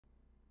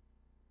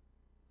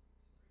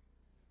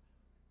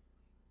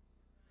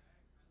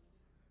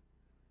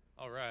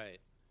All right.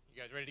 You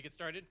guys ready to get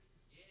started?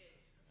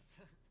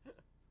 Yeah.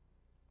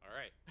 All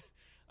right.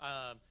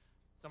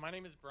 So my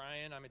name is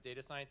Brian. I'm a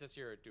data scientist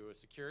here at Duo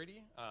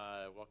Security.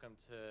 Welcome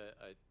to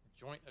a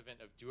joint event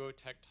of Duo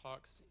Tech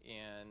Talks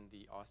and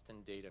the Austin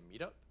Data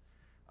Meetup.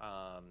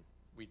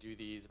 We do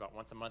these about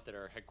once a month at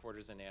our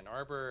headquarters in Ann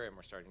Arbor, and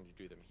we're starting to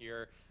do them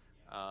here.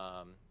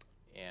 The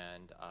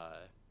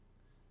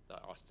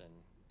Austin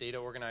data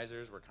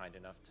organizers were kind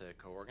enough to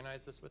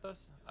co-organize this with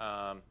us.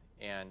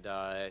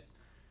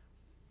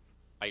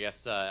 I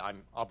guess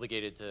I'm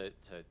obligated to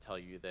tell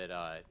you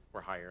that we're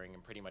hiring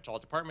in pretty much all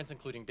departments,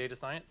 including data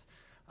science.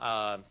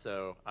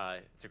 So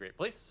it's a great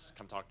place.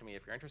 Come talk to me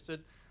if you're interested.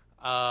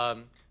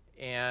 Any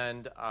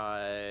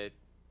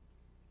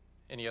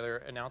other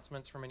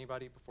announcements from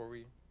anybody before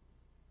we?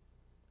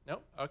 No?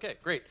 Okay,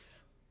 great.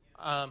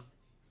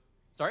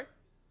 Sorry?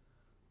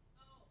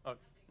 Oh,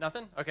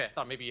 nothing? Okay, I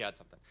thought maybe you had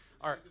something.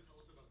 All right.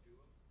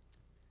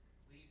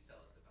 Please tell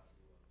us about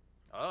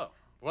Duo. Oh,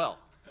 well.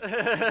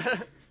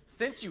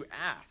 Since you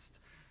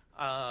asked,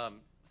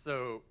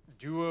 so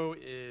Duo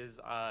is,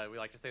 we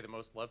like to say, the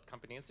most loved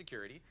company in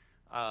security.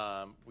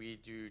 We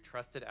do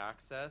trusted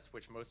access,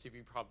 which most of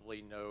you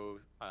probably know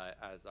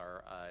as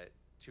our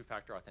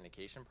two-factor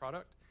authentication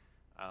product.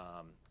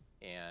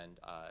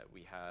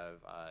 We have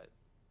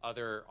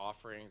other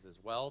offerings as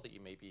well that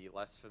you may be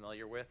less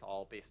familiar with,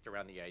 all based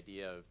around the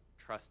idea of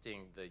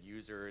trusting the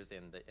users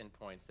and the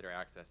endpoints that are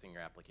accessing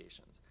your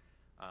applications.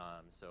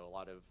 So a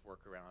lot of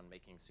work around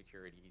making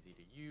security easy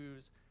to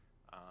use,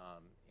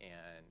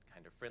 and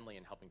kind of friendly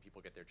and helping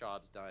people get their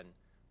jobs done,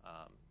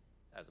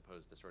 as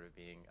opposed to sort of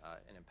being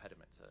an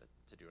impediment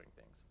to doing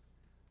things.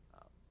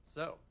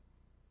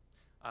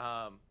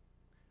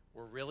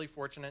 We're really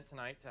fortunate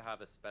tonight to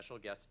have a special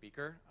guest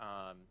speaker.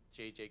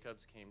 Jay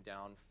Jacobs came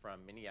down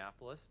from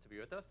Minneapolis to be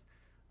with us.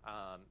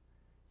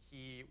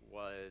 He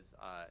was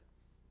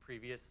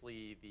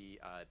previously the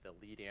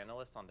lead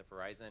analyst on the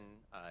Verizon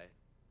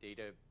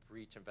data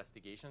breach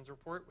investigations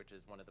report, which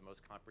is one of the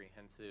most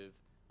comprehensive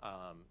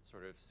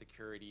sort of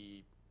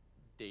security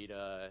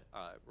data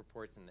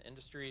reports in the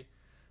industry.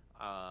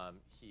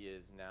 He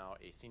is now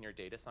a senior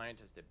data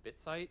scientist at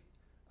BitSight.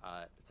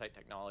 BitSight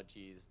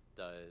Technologies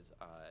does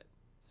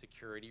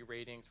security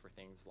ratings for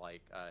things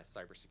like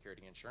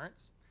cybersecurity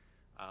insurance.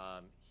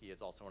 He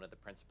is also one of the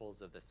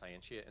principals of the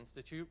Cyentia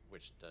Institute,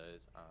 which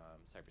does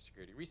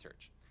cybersecurity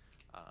research.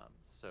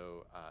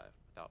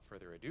 Without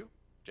further ado,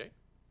 Jay.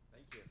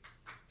 Thank you.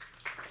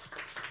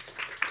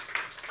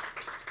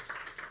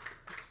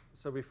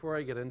 So before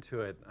I get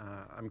into it,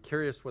 I'm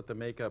curious what the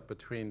makeup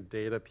between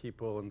data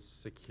people and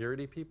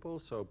security people.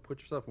 So put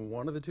yourself in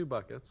one of the two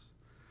buckets.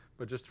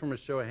 But just from a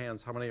show of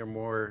hands, how many are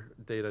more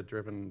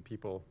data-driven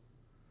people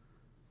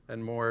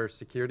and more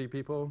security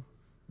people?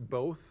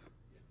 Both?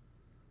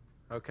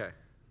 Okay.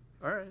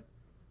 All right.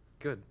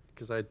 Good,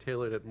 because I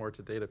tailored it more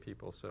to data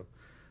people. So,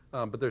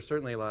 but there's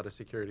certainly a lot of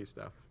security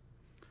stuff.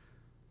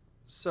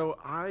 So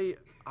I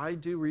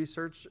do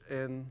research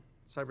in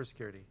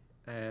cybersecurity.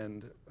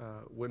 And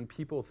when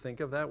people think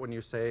of that, when you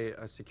say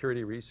a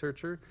security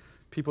researcher,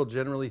 people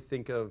generally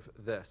think of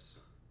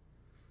this,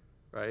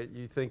 right?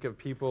 You think of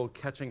people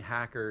catching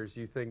hackers.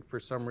 You think, for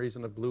some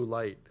reason, of blue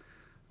light.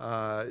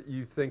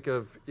 You think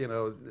of,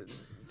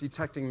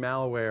 detecting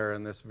malware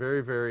and this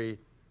very, very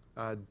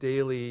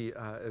daily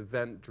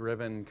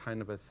event-driven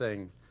kind of a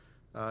thing.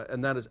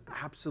 And that is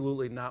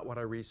absolutely not what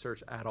I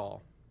research at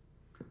all.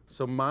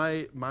 So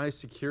my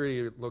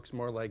security looks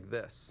more like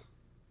this.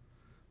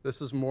 This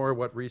is more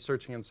what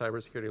researching in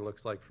cybersecurity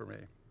looks like for me.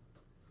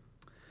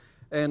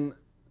 And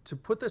to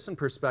put this in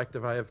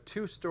perspective, I have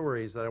two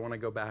stories that I want to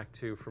go back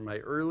to from my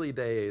early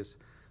days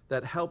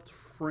that helped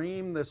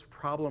frame this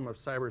problem of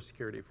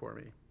cybersecurity for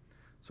me.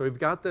 So we've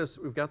got this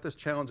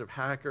challenge of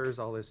hackers,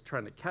 all this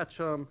trying to catch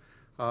them,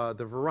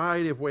 the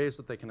variety of ways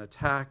that they can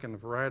attack and the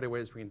variety of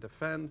ways we can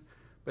defend.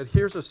 But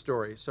here's a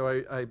story. So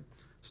I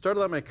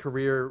started out my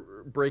career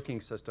breaking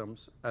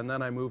systems, and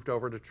then I moved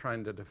over to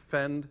trying to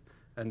defend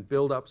and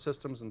build up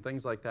systems and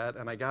things like that,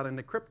 and I got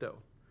into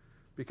crypto.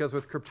 Because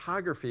with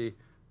cryptography,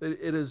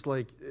 it is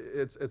like,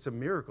 it's a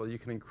miracle. You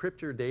can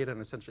encrypt your data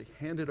and essentially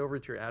hand it over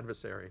to your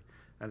adversary,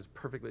 and it's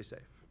perfectly safe,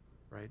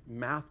 right?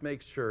 Math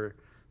makes sure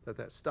that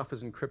that stuff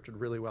is encrypted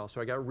really well. So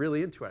I got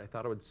really into it. I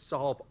thought it would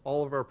solve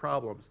all of our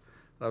problems.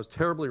 And I was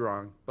terribly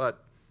wrong,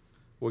 but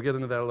we'll get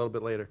into that a little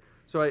bit later.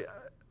 So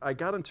I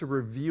got into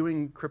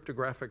reviewing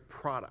cryptographic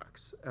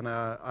products. And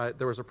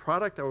there was a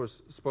product I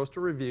was supposed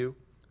to review,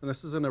 and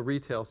this is in a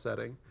retail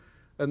setting.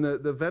 And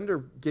the vendor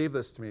gave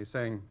this to me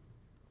saying,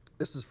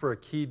 this is for a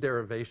key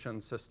derivation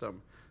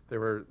system. There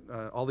were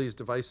all these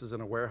devices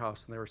in a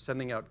warehouse, and they were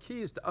sending out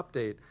keys to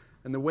update.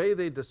 And the way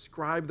they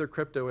describe their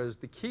crypto is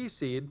the key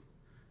seed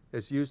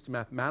is used to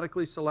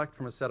mathematically select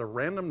from a set of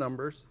random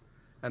numbers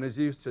and is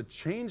used to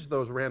change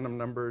those random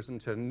numbers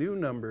into new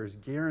numbers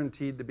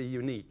guaranteed to be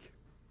unique.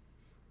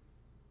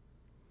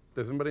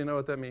 Does anybody know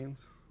what that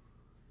means?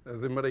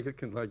 Does anybody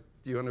do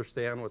you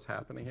understand what's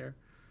happening here?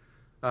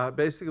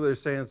 Basically, they're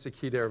saying it's a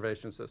key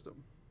derivation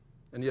system.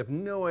 And you have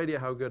no idea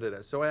how good it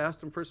is. So I asked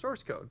them for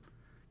source code.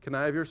 Can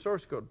I have your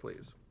source code,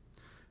 please?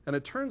 And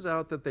it turns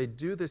out that they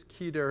do this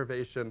key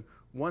derivation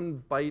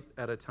 1 byte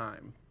at a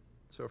time.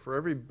 So for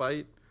every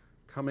byte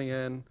coming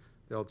in,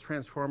 they'll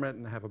transform it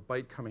and have a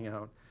byte coming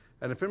out.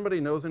 And if anybody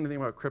knows anything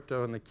about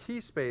crypto, in the key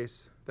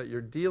space that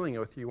you're dealing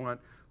with, you want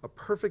a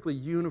perfectly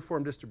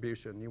uniform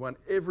distribution. You want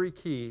every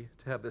key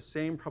to have the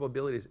same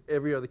probabilities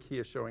every other key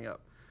is showing up.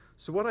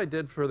 So what I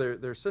did for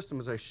their system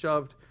is I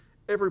shoved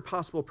every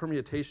possible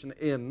permutation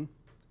in,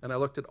 and I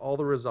looked at all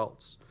the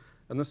results.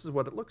 And this is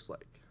what it looks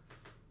like.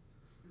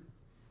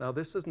 Now,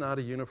 this is not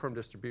a uniform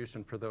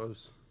distribution for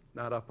those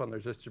not up on their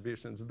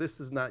distributions. This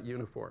is not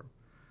uniform.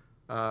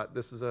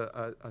 This is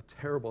a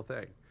terrible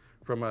thing.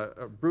 From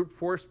a brute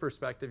force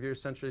perspective, you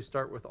essentially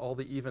start with all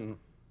the even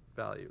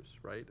values,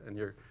 right? And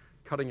you're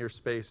cutting your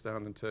space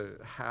down into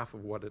half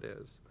of what it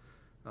is.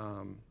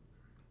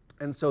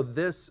 And so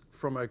this,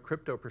 from a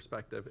crypto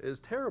perspective, is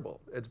terrible.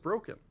 It's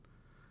broken.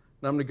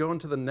 Now I'm going to go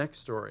into the next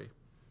story.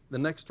 The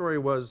next story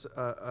was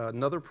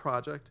another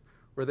project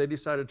where they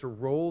decided to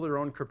roll their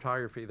own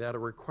cryptography. They had a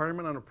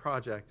requirement on a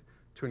project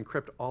to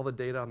encrypt all the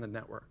data on the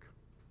network.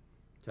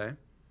 Okay?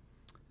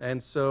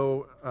 And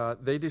so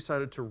they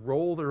decided to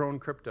roll their own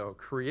crypto,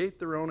 create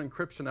their own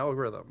encryption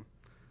algorithm,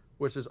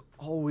 which is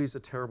always a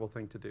terrible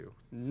thing to do.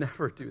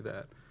 Never do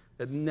that.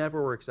 It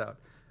never works out.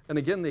 And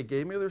again, they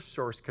gave me their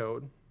source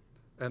code,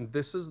 and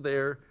this is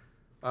their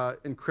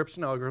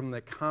encryption algorithm.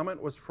 The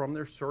comment was from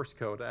their source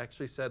code. It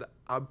actually said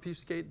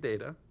obfuscate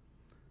data.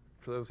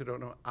 For those who don't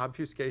know,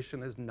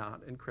 obfuscation is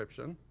not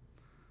encryption.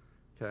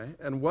 Okay?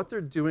 And what they're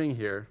doing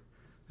here,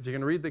 if you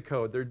can read the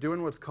code, they're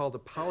doing what's called a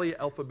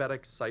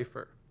polyalphabetic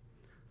cipher.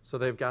 So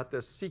they've got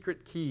this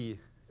secret key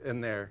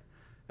in there,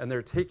 and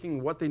they're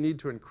taking what they need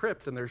to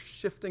encrypt, and they're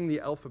shifting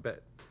the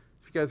alphabet.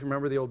 If you guys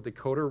remember the old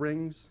decoder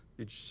rings,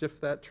 you'd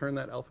shift that, turn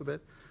that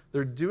alphabet.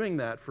 They're doing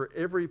that for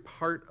every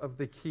part of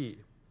the key.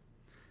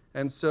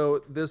 And so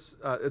this,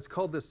 it's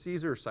called the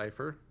Caesar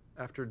cipher,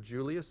 after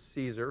Julius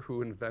Caesar,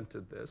 who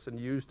invented this and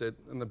used it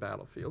in the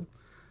battlefield.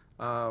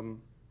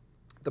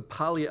 The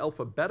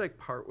polyalphabetic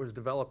part was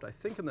developed, I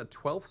think, in the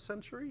 12th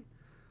century.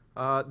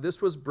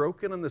 This was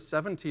broken in the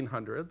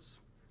 1700s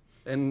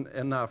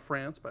in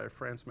France by a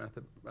French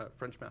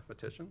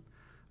mathematician.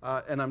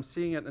 And I'm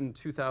seeing it in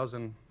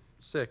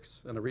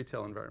 2006 in a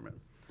retail environment.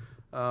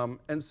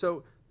 And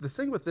so the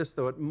thing with this,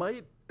 though, it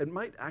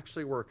might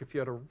actually work if you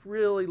had a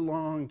really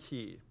long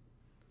key.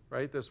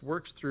 Right? This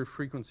works through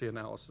frequency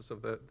analysis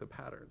of the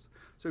patterns.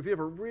 So if you have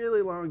a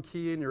really long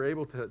key and you're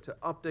able to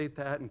update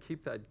that and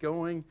keep that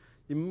going,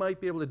 you might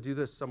be able to do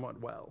this somewhat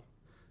well.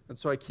 And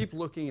so I keep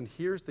looking, and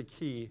here's the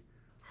key,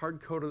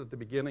 hard-coded at the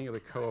beginning of the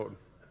code.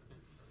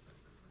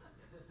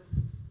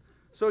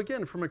 So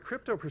again, from a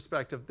crypto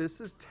perspective, this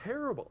is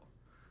terrible.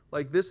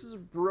 Like, this is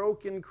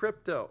broken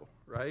crypto,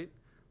 right?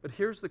 But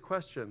here's the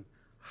question.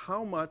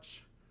 How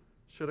much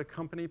should a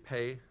company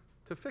pay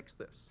to fix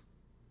this?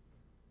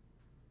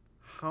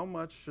 How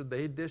much should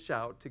they dish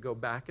out to go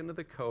back into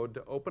the code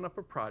to open up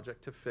a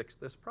project to fix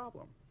this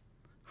problem?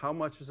 How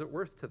much is it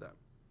worth to them?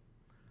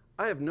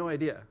 I have no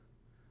idea.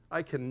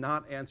 I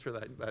cannot answer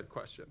that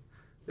question.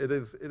 It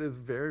is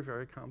very,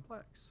 very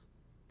complex.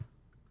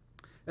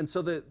 And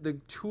so the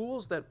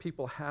tools that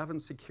people have in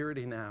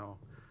security now,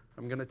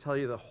 I'm going to tell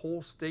you the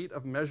whole state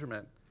of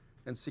measurement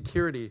and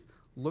security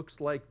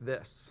looks like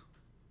this.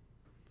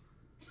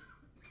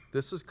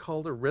 This is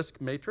called a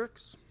risk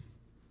matrix.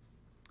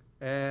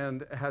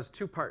 And it has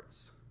two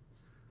parts.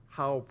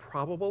 How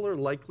probable or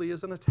likely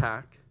is an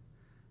attack,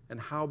 and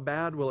how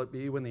bad will it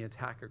be when the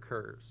attack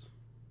occurs?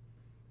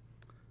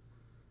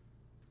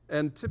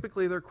 And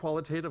typically they're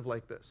qualitative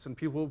like this, and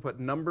people will put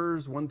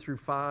numbers 1 through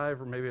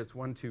 5, or maybe it's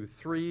 1, 2,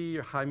 3,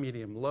 or high,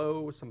 medium,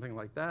 low, something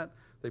like that.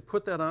 They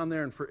put that on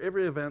there, and for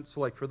every event, so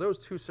like for those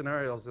two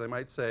scenarios, they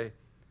might say,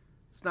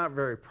 it's not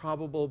very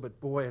probable,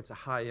 but boy, it's a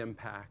high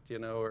impact, you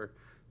know, or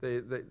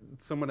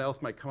someone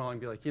else might come along and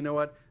be like, you know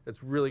what,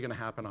 it's really going to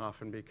happen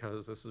often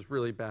because this is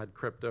really bad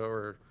crypto,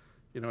 or,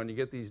 you know, and you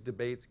get these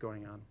debates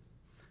going on.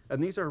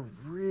 And these are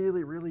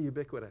really, really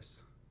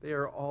ubiquitous. They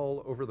are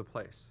all over the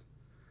place.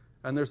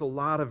 And there's a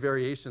lot of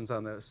variations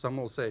on this. Some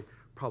will say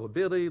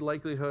probability,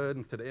 likelihood,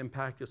 instead of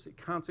impact, you'll see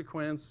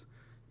consequence.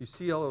 You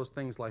see all those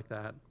things like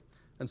that.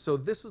 And so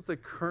this is the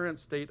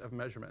current state of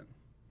measurement.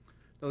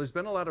 Now, there's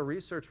been a lot of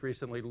research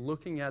recently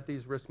looking at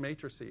these risk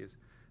matrices.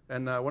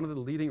 And one of the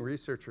leading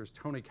researchers,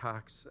 Tony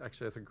Cox,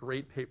 actually has a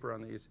great paper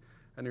on these,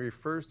 and he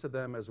refers to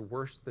them as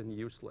worse than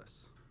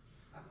useless.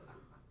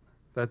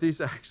 That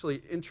these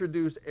actually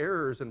introduce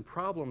errors and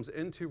problems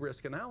into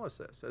risk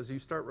analysis. As you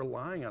start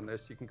relying on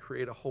this, you can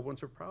create a whole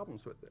bunch of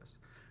problems with this.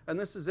 And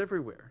this is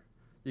everywhere.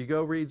 You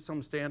go read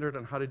some standard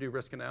on how to do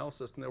risk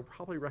analysis, and they'll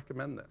probably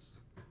recommend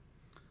this.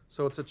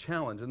 So it's a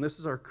challenge, and this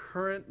is our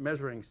current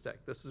measuring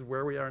stick. This is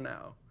where we are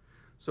now.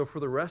 So for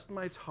the rest of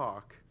my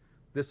talk,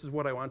 this is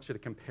what I want you to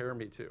compare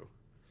me to,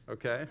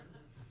 okay?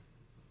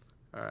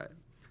 All right.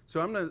 So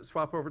I'm going to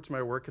swap over to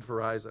my work at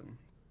Verizon.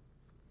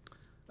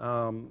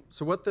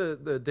 So what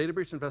the data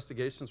breach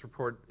investigations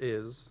report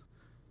is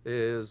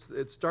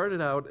it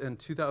started out in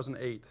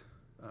 2008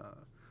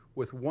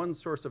 with one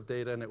source of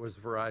data, and it was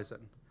Verizon.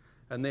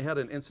 And they had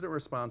an incident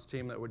response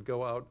team that would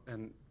go out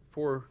and,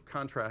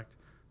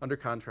 under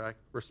contract,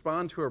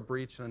 respond to a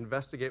breach and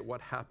investigate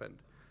what happened.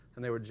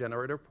 And they would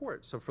generate a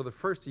report. So for the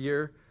first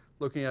year,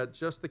 looking at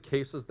just the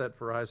cases that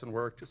Verizon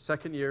worked.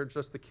 Second year,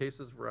 just the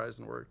cases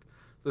Verizon worked.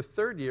 The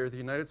third year, the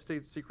United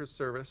States Secret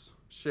Service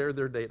shared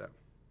their data,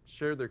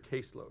 shared their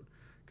caseload,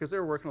 because they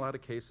were working a lot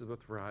of cases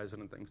with Verizon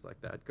and things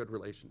like that, good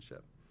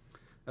relationship.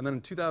 And then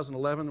in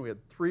 2011, we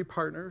had 3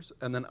 partners,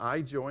 and then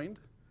I joined.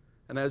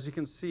 And as you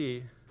can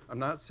see, I'm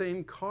not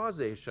saying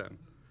causation,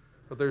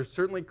 but there's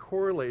certainly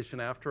correlation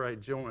after I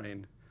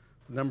joined.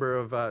 The number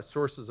of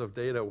sources of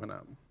data went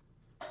up.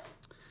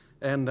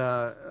 And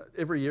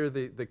every year,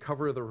 the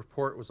cover of the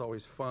report was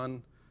always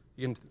fun.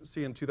 You can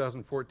see in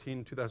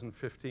 2014,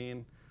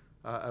 2015,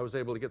 I was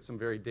able to get some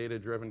very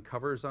data-driven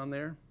covers on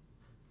there.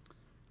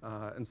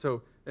 And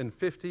so in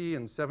 50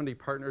 and 70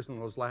 partners in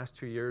those last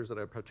 2 years that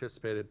I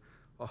participated,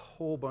 a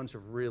whole bunch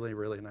of really,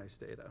 really nice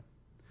data.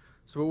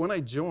 So when I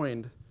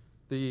joined,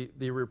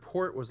 the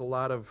report was a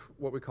lot of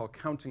what we call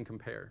count and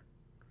compare.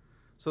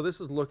 So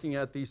this is looking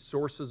at these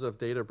sources of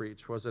data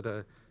breach. Was it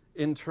an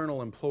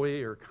internal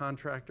employee or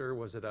contractor?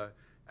 Was it an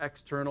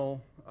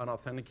external,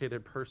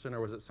 unauthenticated person?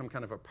 Or was it some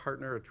kind of a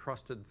partner, a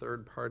trusted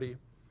third party?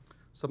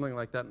 Something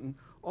like that. And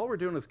all we're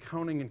doing is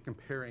counting and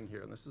comparing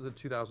here. And this is a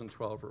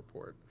 2012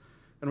 report.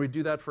 And we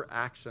do that for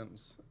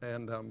actions.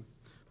 And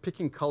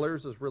picking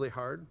colors is really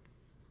hard,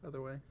 by the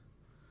way.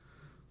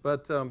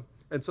 But,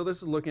 and so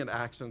this is looking at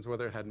actions,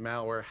 whether it had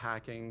malware,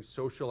 hacking,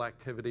 social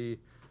activity,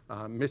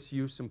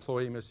 misuse,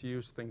 employee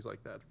misuse, things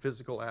like that,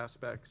 physical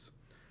aspects.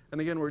 And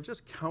again, we're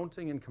just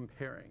counting and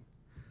comparing.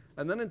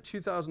 And then in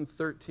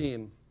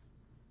 2013,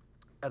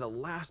 at a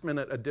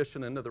last-minute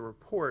addition into the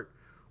report,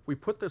 we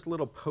put this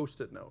little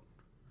Post-it note.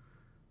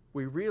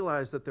 We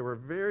realized that there were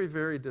very,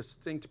 very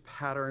distinct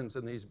patterns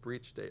in these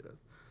breach data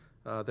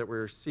that we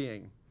were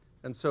seeing.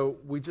 And so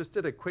we just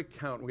did a quick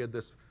count. We had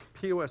this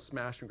POS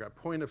smash and grab,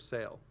 point of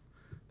sale.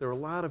 There were a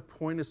lot of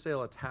point of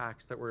sale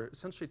attacks that were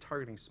essentially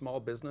targeting small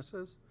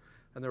businesses,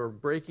 and they were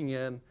breaking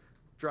in,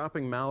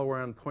 dropping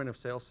malware on point of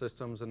sale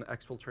systems and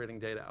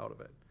exfiltrating data out of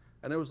it.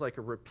 And it was like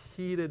a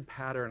repeated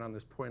pattern on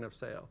this point of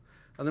sale.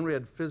 And then we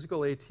had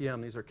physical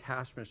ATM. These are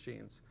cash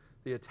machines.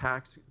 The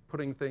attacks,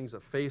 putting things, a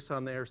face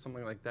on there,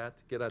 something like that,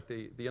 to get at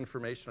the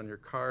information on your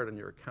card and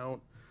your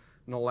account.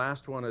 And the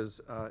last one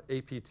is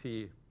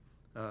APT,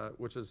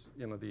 which is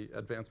the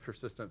Advanced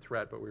Persistent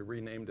Threat, but we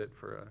renamed it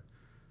for a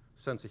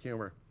sense of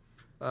humor.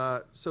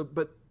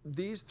 But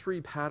these 3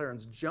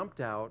 patterns jumped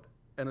out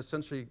and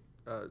essentially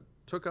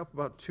took up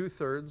about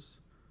 2/3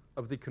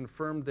 of the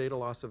confirmed data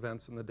loss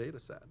events in the data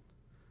set.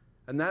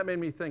 And that made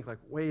me think, like,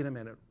 wait a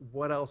minute,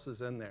 what else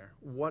is in there?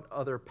 What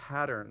other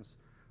patterns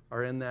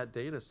are in that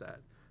data set?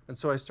 And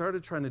so I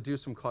started trying to do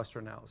some cluster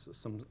analysis,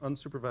 some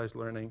unsupervised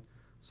learning,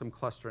 some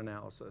cluster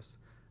analysis.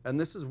 And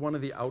this is one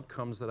of the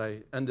outcomes that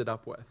I ended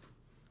up with.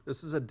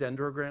 This is a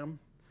dendrogram.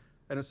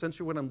 And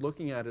essentially what I'm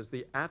looking at is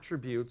the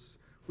attributes.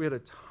 We had a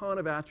ton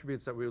of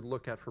attributes that we would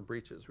look at for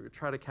breaches. We would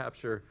try to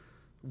capture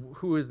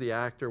who is the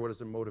actor, what is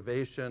their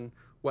motivation,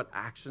 what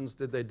actions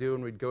did they do,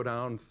 and we'd go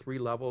down 3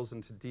 levels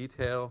into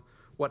detail,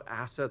 what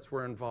assets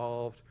were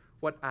involved,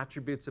 what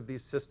attributes of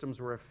these systems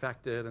were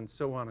affected, and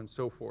so on and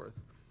so forth.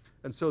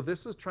 And so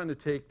this is trying to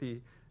take the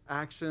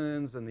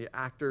actions and the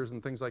actors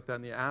and things like that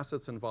and the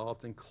assets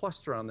involved and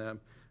cluster on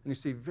them, and you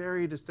see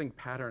very distinct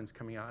patterns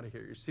coming out of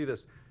here. You see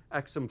this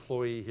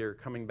ex-employee here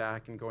coming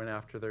back and going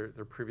after their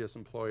previous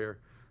employer.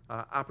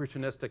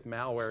 Opportunistic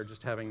malware,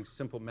 just having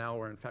simple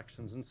malware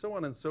infections, and so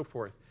on and so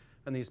forth.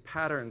 And these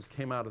patterns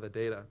came out of the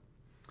data.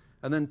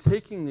 And then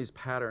taking these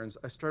patterns,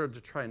 I started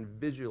to try and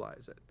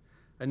visualize it.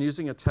 And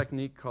using a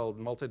technique called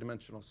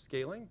multidimensional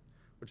scaling,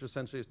 which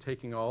essentially is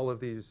taking all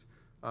of these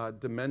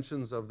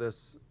dimensions of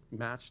this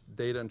matched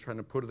data and trying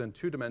to put it in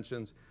 2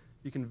 dimensions,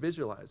 you can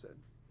visualize it.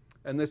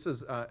 And this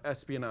is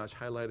espionage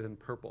highlighted in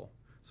purple.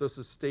 So this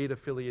is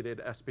state-affiliated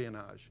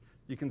espionage.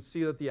 You can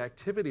see that the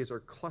activities are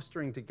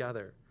clustering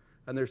together.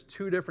 And there's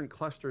 2 different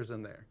clusters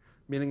in there,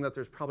 meaning that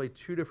there's probably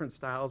 2 different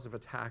styles of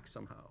attack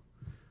somehow.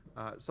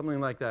 Something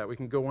like that. We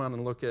can go on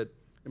and look at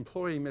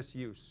employee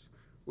misuse,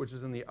 which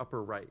is in the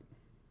upper right,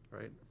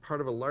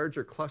 part of a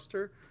larger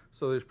cluster,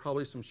 so there's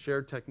probably some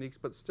shared techniques,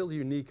 but still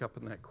unique up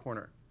in that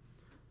corner.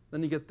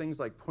 Then you get things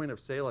like point of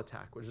sale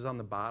attack, which is on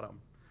the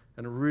bottom,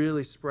 and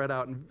really spread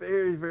out and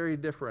very, very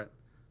different.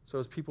 So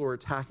as people were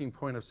attacking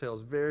point of sales,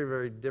 very,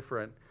 very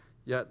different,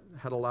 yet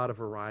had a lot of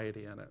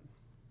variety in it.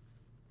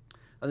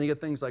 And then you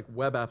get things like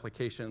web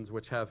applications,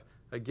 which have,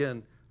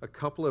 again, a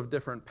couple of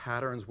different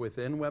patterns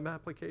within web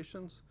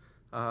applications,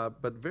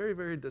 but very,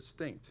 very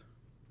distinct.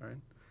 Right?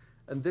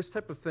 And this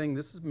type of thing,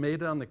 this is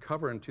made on the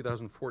cover in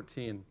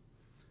 2014.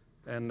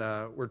 And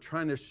we're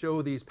trying to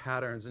show these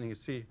patterns. And you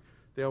see,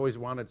 they always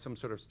wanted some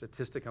sort of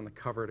statistic on the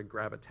cover to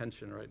grab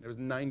attention. Right? It was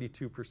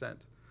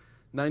 92%.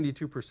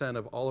 92%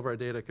 of all of our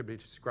data could be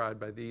described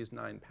by these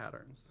 9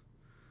 patterns.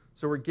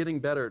 So we're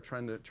getting better at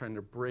trying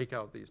to break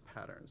out these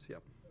patterns.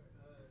 Yep.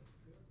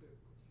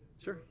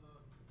 Sure.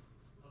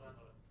 Hold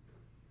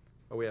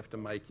on. Oh, we have to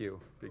mic you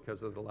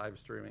because of the live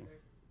streaming.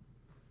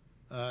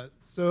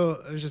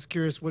 So I was just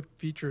curious, what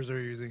features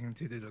are you using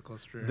into data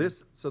clustering?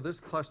 This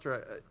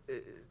cluster,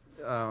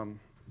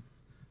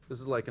 this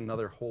is like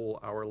another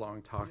whole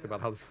hour-long talk about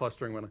how this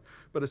clustering went on.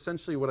 But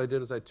essentially what I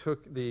did is I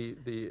took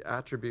the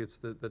attributes,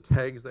 the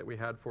tags that we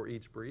had for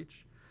each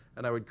breach,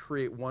 and I would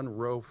create one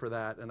row for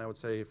that, and I would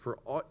say for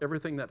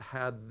everything that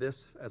had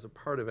this as a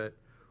part of it,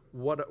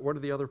 what are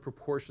the other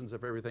proportions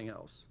of everything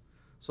else?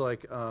 So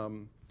like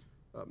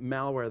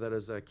malware that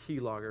is a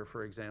keylogger,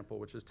 for example,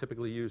 which is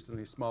typically used in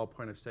these small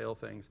point-of-sale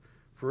things.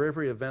 For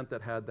every event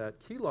that had that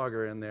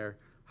keylogger in there,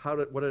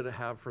 what did it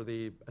have for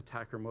the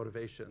attacker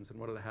motivations, and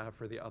what did it have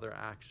for the other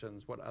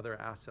actions? What other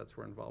assets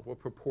were involved? What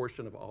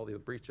proportion of all the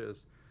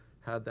breaches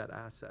had that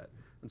asset?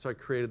 And so I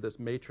created this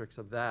matrix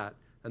of that,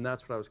 and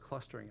that's what I was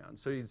clustering on.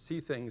 So you'd see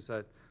things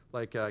that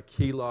like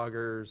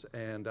keyloggers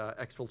and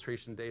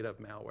exfiltration data of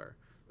malware.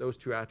 Those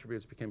two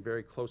attributes became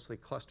very closely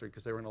clustered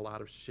because they were in a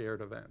lot of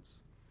shared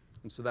events.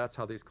 And so that's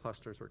how these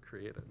clusters were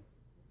created.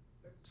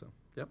 So,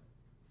 yep.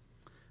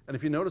 And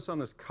if you notice on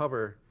this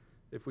cover,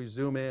 if we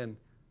zoom in,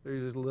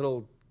 there's these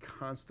little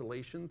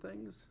constellation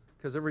things.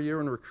 Because every year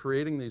when we're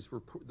creating these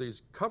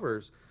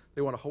covers,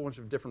 they want a whole bunch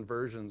of different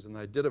versions. And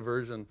I did a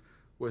version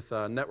with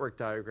network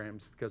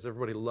diagrams because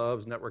everybody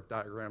loves network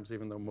diagrams,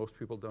 even though most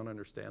people don't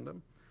understand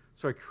them.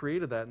 So I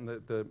created that, and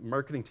the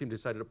marketing team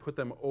decided to put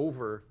them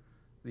over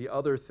the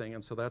other thing.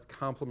 And so that's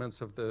compliments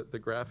of the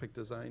graphic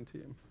design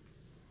team.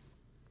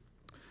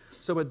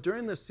 So, but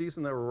during this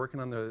season that we're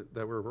working on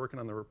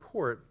the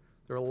report,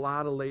 there were a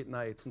lot of late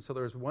nights. And so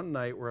there was one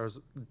night where I was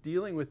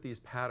dealing with these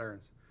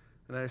patterns,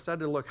 and I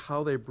decided to look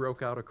how they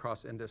broke out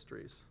across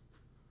industries.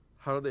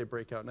 How did they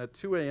break out? And at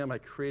 2 a.m., I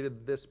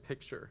created this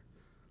picture.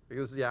 Like,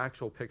 this is the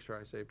actual picture.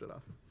 I saved it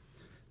off.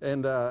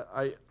 And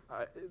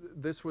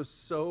this was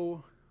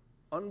so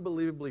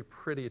unbelievably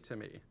pretty to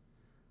me.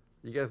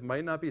 You guys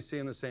might not be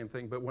seeing the same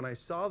thing, but when I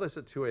saw this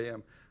at 2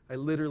 a.m., I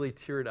literally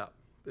teared up.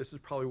 This is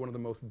probably one of the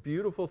most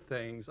beautiful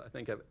things I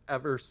think I've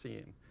ever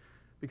seen.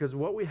 Because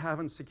what we have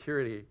in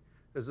security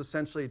is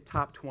essentially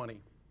top 20,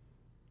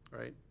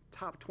 right?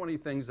 Top 20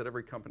 things that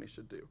every company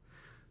should do.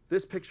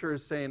 This picture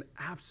is saying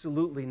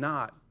absolutely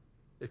not.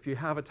 If you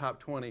have a top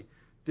 20,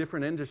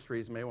 different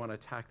industries may want to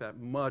attack that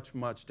much,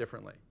 much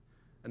differently.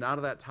 And out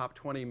of that top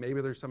 20,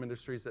 maybe there's some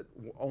industries that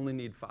only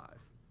need 5.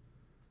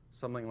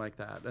 Something like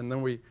that. And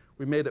then we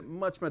made it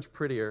much, much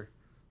prettier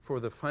for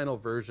the final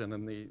version,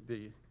 and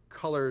the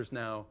colors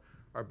now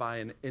are by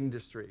an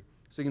industry.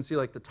 So you can see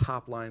like the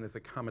top line is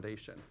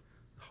accommodation,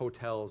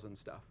 hotels and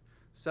stuff.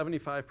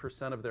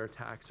 75% of their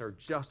attacks are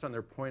just on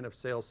their point of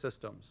sale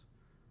systems.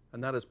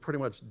 And that is pretty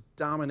much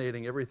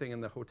dominating everything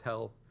in the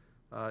hotel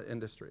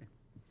industry.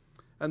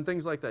 And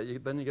things like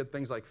that. Then you get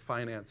things like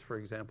finance, for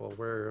example.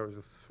 Where is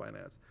this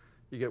finance?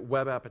 You get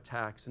web app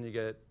attacks, and you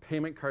get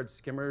payment card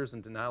skimmers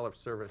and denial of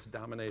service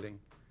dominating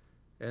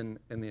in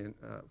the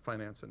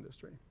finance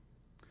industry.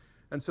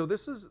 And so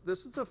this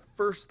is a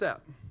first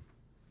step,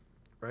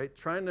 right?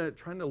 Trying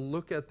to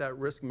look at that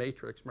risk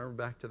matrix. Remember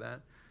back to that,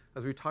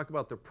 as we talk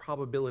about the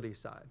probability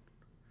side,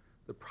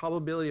 the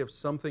probability of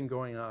something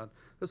going on.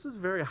 This is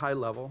very high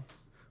level,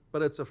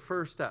 but it's a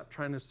first step,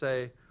 trying to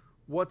say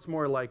what's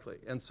more likely.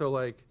 And so,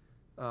 like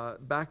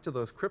back to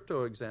those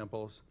crypto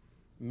examples.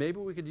 Maybe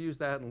we could use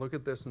that and look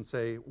at this and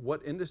say,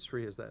 what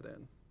industry is that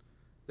in?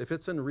 If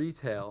it's in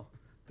retail,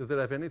 does it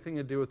have anything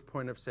to do with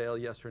point of sale,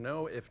 yes or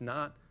no? If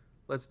not,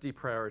 let's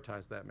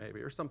deprioritize that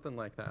maybe, or something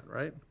like that,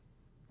 right?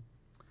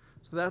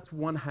 So that's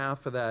one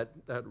half of that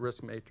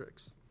risk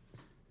matrix.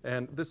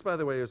 And this, by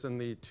the way, is in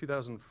the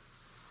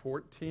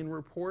 2014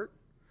 report.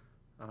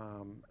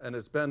 And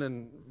it's been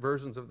in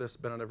versions of this,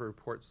 been on every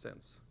report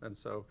since. And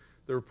so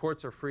the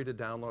reports are free to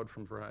download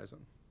from Verizon.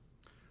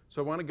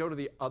 So I want to go to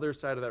the other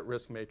side of that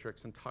risk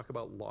matrix and talk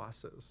about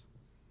losses.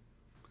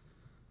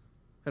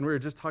 And we were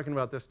just talking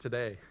about this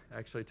today,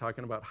 actually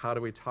talking about how do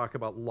we talk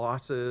about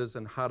losses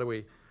and how do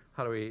we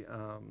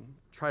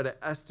try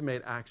to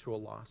estimate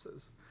actual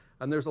losses.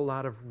 And there's a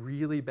lot of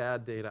really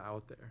bad data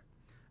out there.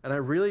 And I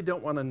really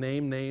don't want to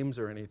name names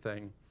or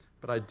anything,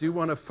 but I do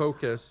want to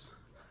focus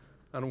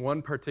on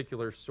one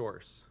particular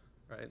source,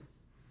 right?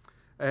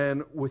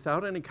 And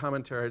without any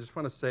commentary, I just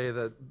want to say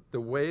that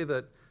the way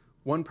that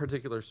one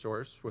particular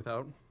source,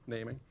 without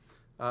naming,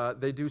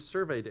 they do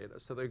survey data.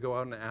 So they go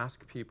out and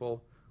ask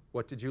people,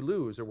 what did you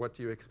lose or what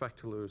do you expect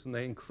to lose? And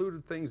they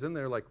included things in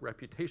there like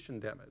reputation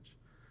damage.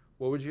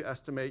 What would you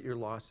estimate your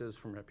loss is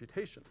from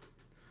reputation?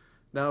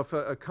 Now, if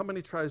a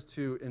company tries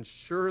to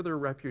insure their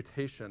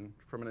reputation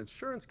from an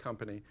insurance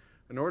company,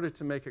 in order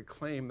to make a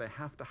claim, they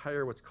have to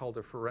hire what's called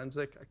a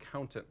forensic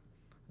accountant.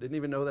 I didn't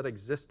even know that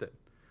existed.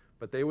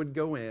 But they would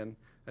go in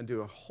and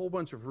do a whole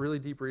bunch of really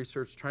deep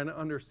research trying to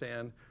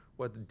understand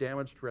what the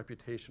damaged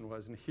reputation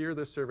was. And here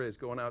this survey is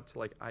going out to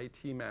like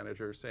IT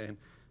managers saying,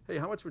 hey,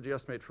 how much would you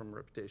estimate from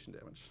reputation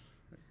damage?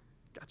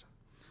 Gotcha.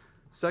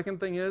 Second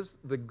thing is,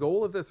 the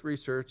goal of this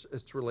research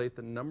is to relate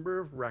the number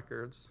of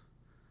records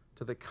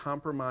to the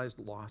compromised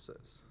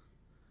losses.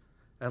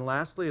 And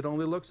lastly, it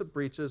only looks at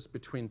breaches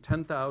between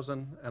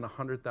 10,000 and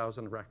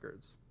 100,000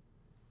 records.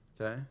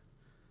 okay?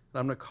 And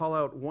I'm going to call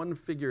out one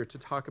figure to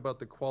talk about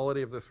the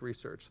quality of this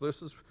research. So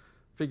this is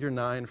figure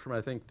 9 from,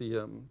 I think,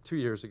 the 2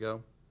 years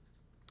ago.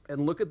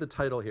 And look at the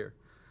title here.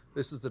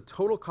 This is the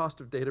total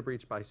cost of data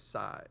breach by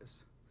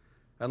size.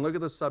 And look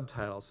at the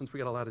subtitle. Since we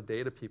got a lot of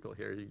data people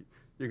here,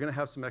 you're going to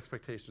have some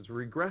expectations.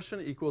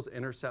 Regression equals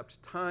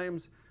intercept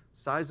times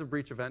size of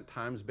breach event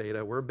times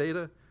beta, where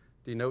beta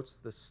denotes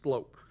the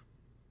slope.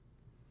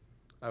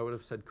 I would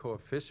have said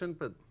coefficient,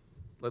 but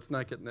let's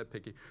not get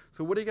nitpicky.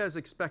 So what do you guys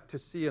expect to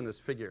see in this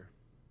figure?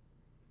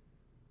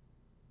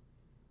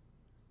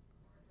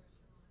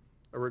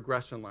 A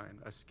regression line,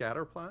 a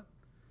scatter plot?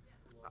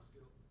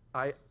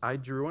 I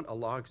drew a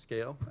log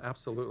scale,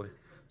 absolutely.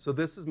 So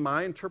this is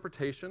my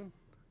interpretation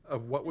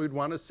of what we'd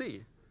want to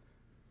see,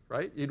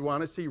 right? You'd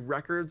want to see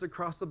records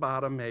across the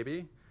bottom,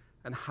 maybe,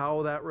 and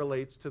how that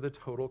relates to the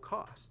total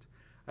cost.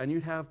 And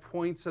you'd have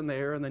points in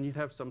there, and then you'd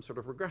have some sort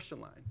of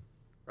regression line,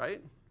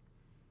 right?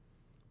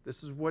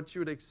 This is what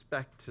you would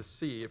expect to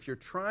see. If you're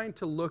trying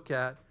to look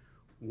at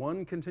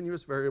one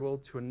continuous variable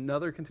to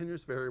another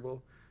continuous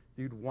variable,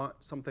 you'd want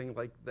something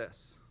like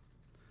this.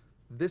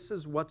 This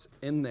is what's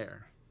in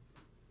there.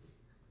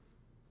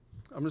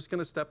 I'm just going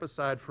to step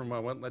aside for a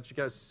moment and let you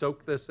guys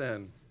soak this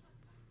in.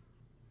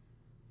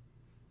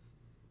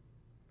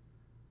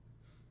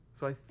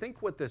 So I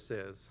think what this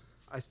is,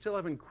 I still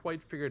haven't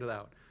quite figured it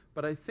out,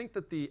 but I think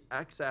that the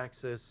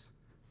x-axis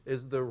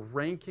is the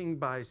ranking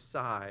by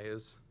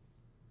size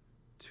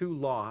to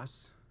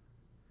loss,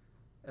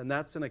 and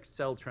that's an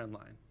Excel trend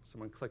line.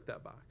 Someone click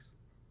that box.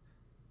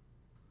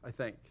 I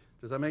think.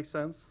 Does that make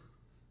sense?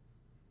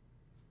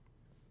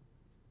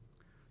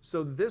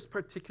 So this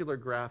particular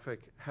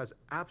graphic has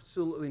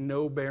absolutely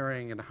no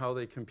bearing in how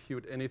they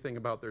compute anything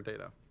about their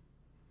data.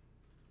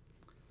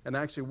 And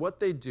actually what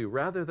they do,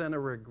 rather than a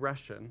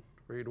regression,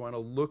 where you'd want to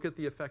look at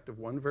the effect of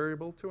one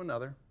variable to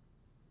another,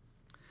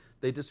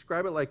 they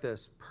describe it like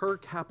this: per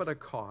capita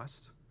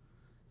cost,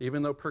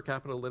 even though per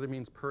capita literally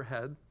means per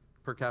head,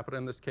 per capita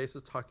in this case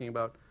is talking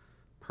about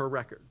per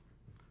record.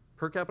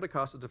 Per capita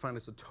cost is defined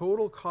as the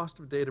total cost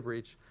of data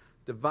breach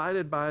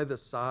divided by the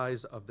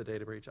size of the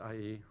data breach,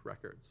 i.e.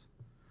 records.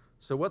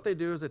 So what they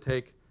do is they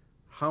take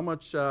how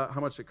much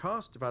it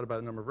costs divided by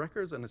the number of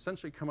records and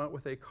essentially come out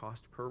with a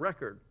cost per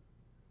record.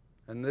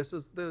 And this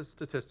is the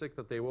statistic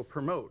that they will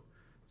promote.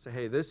 Say,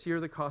 hey, this year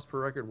the cost per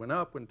record went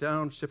up, went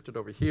down, shifted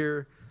over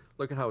here.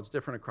 Look at how it's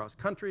different across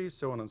countries,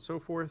 so on and so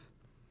forth.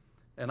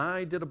 And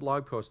I did a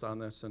blog post on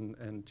this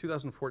in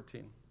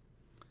 2014.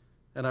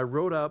 And I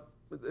wrote up,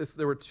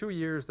 there were 2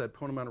 years that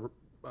Ponemon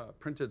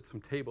printed some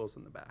tables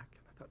in the back.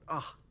 And I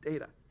thought,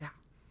 data, yeah,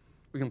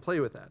 we can play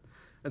with that.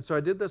 And so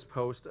I did this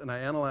post, and I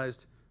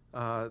analyzed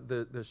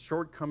the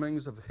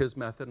shortcomings of his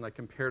method, and I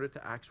compared it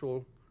to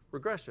actual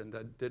regression.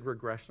 I did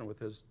regression with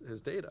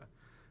his data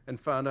and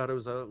found out it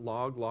was a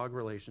log-log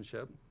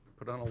relationship,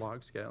 put it on a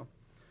log scale.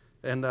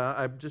 And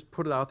I just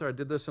put it out there. I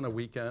did this in a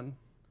weekend,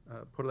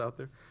 put it out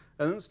there.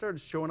 And then it started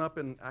showing up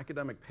in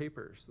academic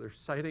papers. They're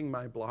citing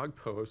my blog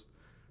post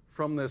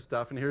from this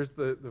stuff. And here's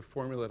the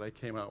formula that I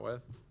came out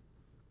with.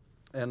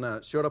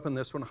 And showed up in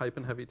this one, Hype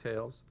and Heavy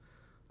Tails.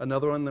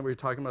 Another one that we were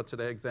talking about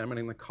today,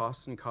 examining the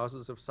costs and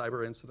causes of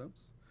cyber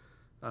incidents.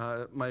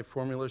 My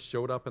formula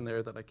showed up in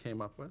there that I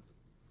came up with.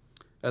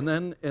 And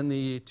then in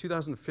the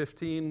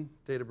 2015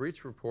 data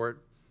breach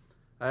report,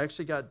 I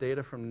actually got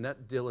data from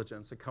Net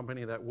Diligence, a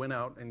company that went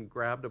out and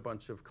grabbed a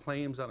bunch of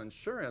claims on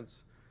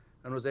insurance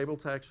and was able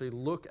to actually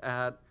look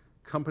at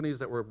companies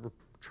that were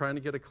trying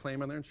to get a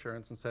claim on their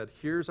insurance and said,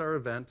 here's our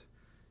event,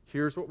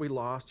 here's what we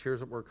lost, here's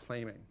what we're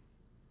claiming,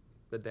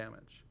 the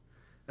damage.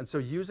 And so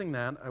using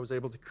that, I was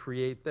able to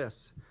create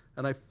this.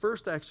 And I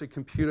first actually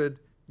computed,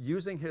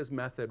 using his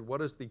method, what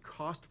is the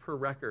cost per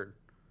record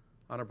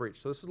on a breach.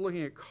 So this is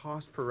looking at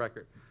cost per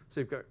record. So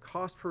you've got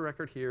cost per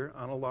record here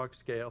on a log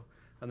scale,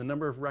 and the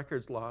number of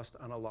records lost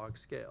on a log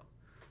scale.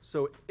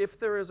 So if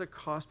there is a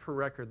cost per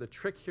record, the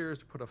trick here is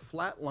to put a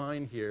flat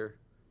line here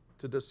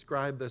to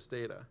describe this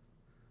data.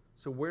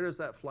 So where does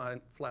that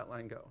flat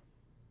line go?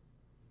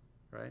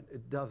 Right?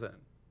 It doesn't.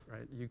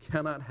 Right? You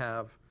cannot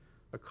have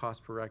a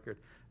cost per record.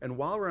 And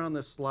while we're on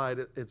this slide,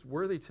 it's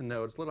worthy to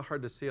note, it's a little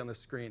hard to see on the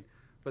screen,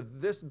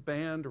 but this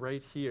band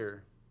right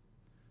here,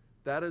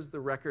 that is the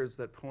records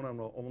that Ponemon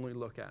will only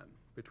look at,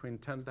 between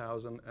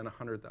 10,000 and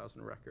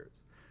 100,000 records.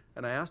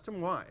 And I asked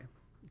him why,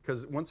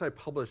 because once I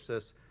published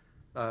this,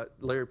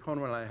 Larry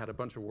Ponemon and I had a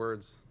bunch of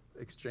words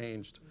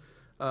exchanged.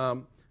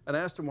 And I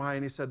asked him why,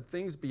 and he said,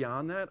 things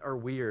beyond that are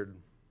weird.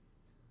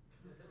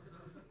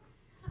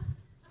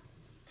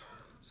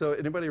 So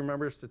anybody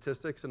remember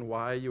statistics and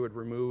why you would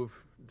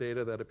remove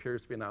data that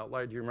appears to be an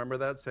outlier? Do you remember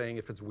that, saying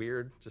if it's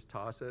weird, just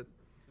toss it?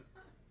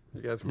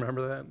 You guys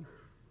remember that?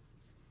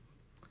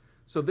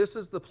 So this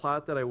is the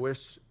plot that I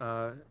wish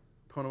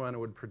Ponemon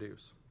would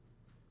produce.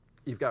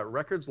 You've got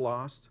records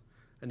lost,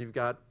 and you've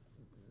got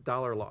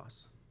dollar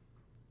loss,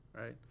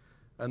 right?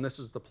 And this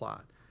is the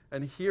plot.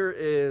 And here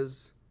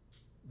is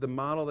the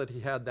model that he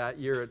had that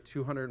year at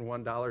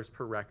 $201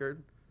 per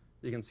record.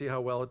 You can see how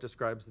well it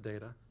describes the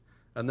data.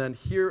 And then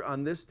here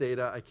on this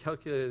data, I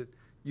calculated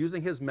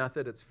Using his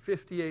method, it's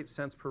 58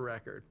 cents per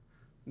record.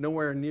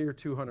 Nowhere near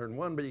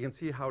 201, but you can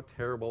see how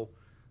terrible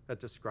that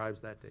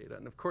describes that data.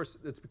 And of course,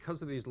 it's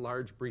because of these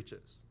large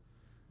breaches.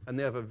 And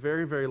they have a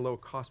very, very low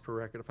cost per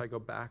record. If I go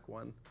back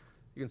one,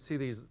 you can see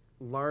these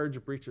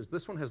large breaches.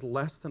 This one has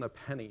less than a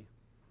penny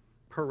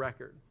per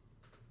record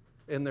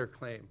in their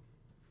claim.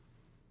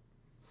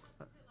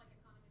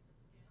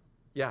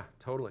 Yeah,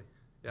 totally.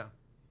 Yeah.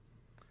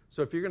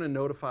 So if you're going to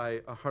notify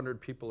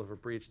 100 people of a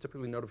breach,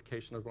 typically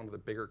notification is one of the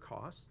bigger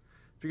costs.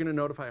 If you're going to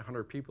notify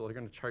 100 people, they're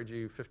going to charge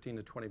you 15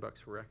 to 20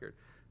 bucks per record.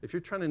 If you're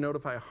trying to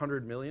notify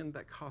 100 million,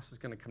 that cost is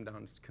going to come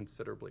down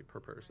considerably per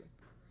person.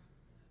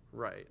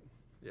 Right.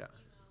 Yeah.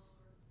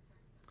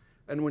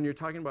 And when you're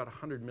talking about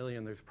 100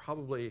 million, there's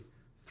probably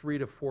 3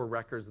 to 4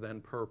 records then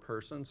per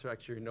person. So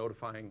actually, you're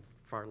notifying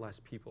far less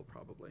people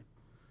probably.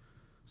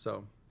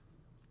 So.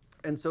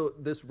 And so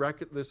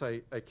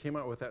I came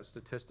out with that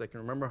statistic.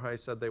 And remember how I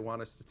said they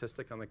want a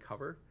statistic on the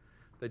cover?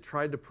 They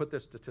tried to put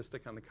this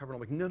statistic on the cover.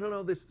 And I'm like, no, no,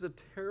 no, this is a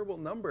terrible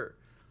number.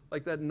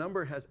 Like, that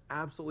number has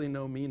absolutely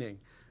no meaning.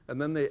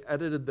 And then they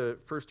edited the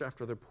first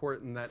draft of the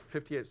report, and that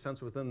 58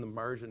 cents within the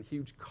margin,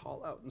 huge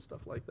call out and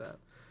stuff like that.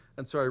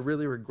 And so I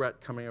really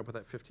regret coming up with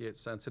that 58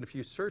 cents. And if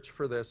you search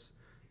for this,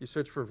 you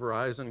search for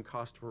Verizon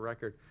cost per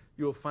record,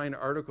 you will find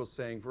articles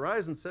saying,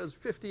 Verizon says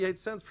 58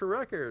 cents per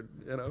record,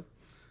 you know?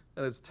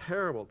 And it's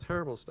terrible,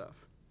 terrible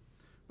stuff.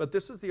 But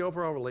this is the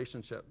overall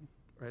relationship,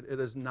 right? It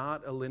is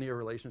not a linear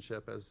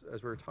relationship as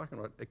we were talking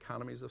about,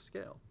 economies of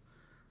scale,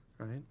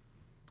 right?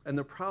 And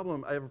the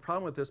problem, I have a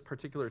problem with this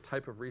particular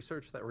type of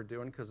research that we're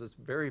doing because it's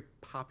very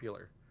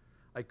popular.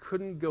 I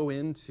couldn't go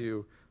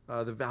into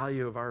the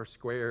value of R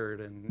squared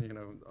and, you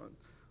know,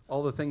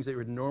 all the things that you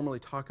would normally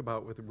talk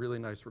about with really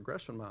nice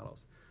regression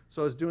models.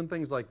 So I was doing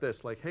things like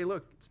this, like, hey,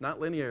 look, it's not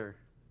linear,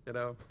 you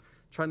know,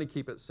 trying to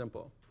keep it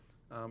simple.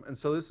 And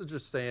so this is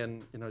just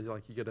saying, you know,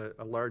 like you get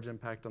a large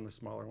impact on the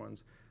smaller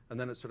ones, and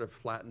then it sort of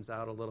flattens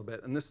out a little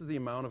bit. And this is the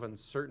amount of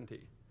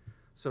uncertainty.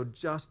 So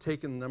just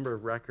taking the number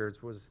of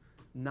records was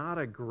not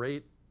a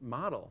great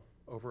model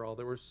overall.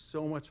 There was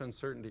so much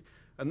uncertainty.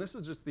 And this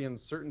is just the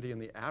uncertainty in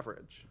the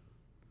average,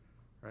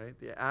 right?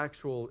 The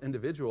actual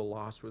individual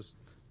loss was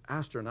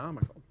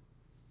astronomical.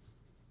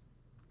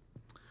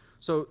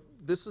 So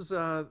this is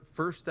a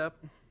first step,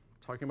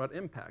 talking about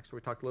impact. So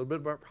we talked a little bit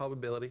about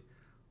probability,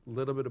 a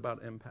little bit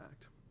about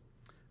impact.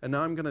 And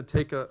now I'm going to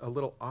take a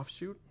little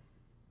offshoot,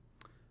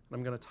 and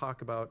I'm going to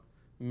talk about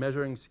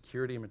measuring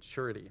security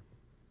maturity.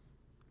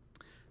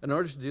 In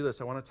order to do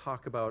this, I want to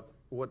talk about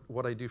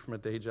what I do from a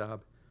day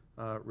job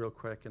real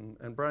quick.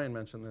 And Brian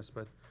mentioned this,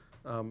 but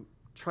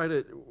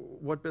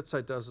what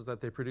BitSight does is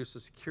that they produce a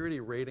security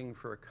rating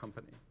for a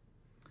company.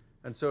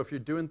 And so if you're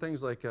doing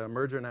things like a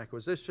merger and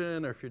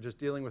acquisition, or if you're just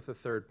dealing with a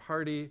third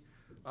party,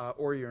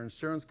 or your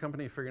insurance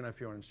company figuring out if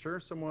you want to insure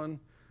someone,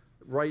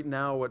 right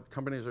now what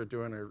companies are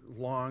doing are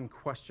long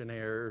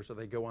questionnaires, or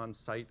they go on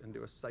site and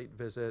do a site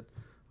visit.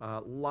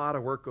 A lot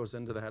of work goes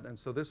into that. And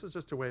so this is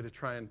just a way to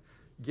try and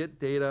get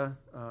data.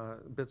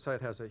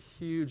 BitSight has a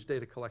huge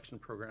data collection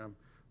program,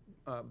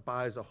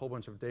 buys a whole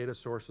bunch of data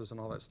sources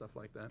and all that stuff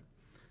like that.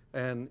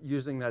 And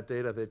using that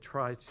data, they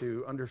try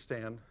to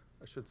understand,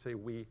 I should say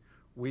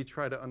we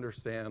try to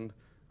understand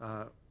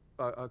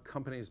a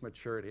company's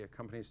maturity, a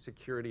company's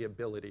security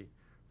ability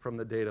from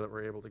the data that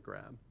we're able to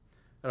grab.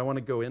 And I want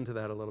to go into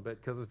that a little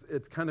bit because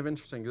it's kind of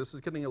interesting. This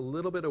is getting a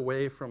little bit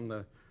away from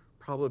the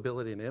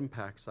probability and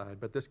impact side,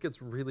 but this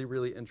gets really,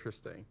 really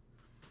interesting.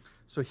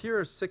 So here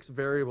are 6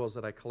 variables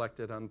that I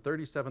collected on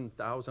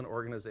 37,000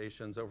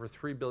 organizations, over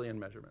 3 billion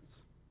measurements.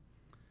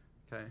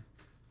 Okay.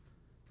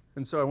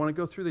 And so I want to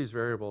go through these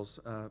variables.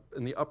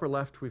 In the upper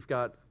left, we've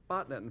got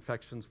botnet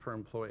infections per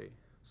employee.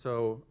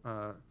 So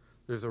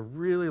there's a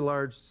really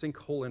large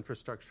sinkhole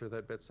infrastructure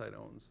that BitSight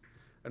owns.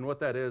 And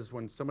what that is,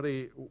 when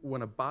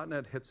a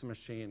botnet hits a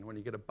machine, when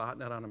you get a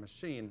botnet on a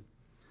machine,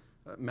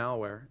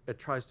 malware, it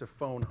tries to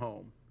phone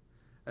home.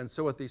 And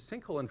so what these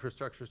sinkhole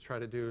infrastructures try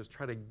to do is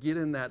try to get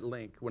in that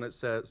link when it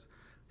says,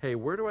 hey,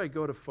 where do I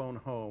go to phone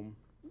home?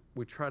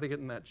 We try to get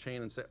in that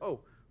chain and say,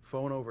 oh,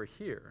 phone over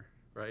here,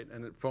 right?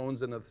 And it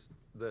phones into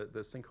the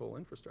sinkhole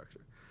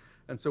infrastructure.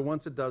 And so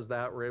once it does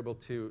that, we're able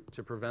to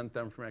prevent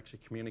them from actually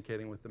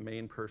communicating with the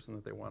main person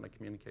that they want to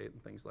communicate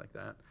and things like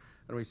that.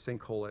 And we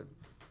sinkhole it.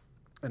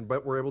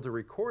 But we're able to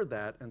record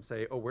that and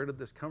say, oh, where did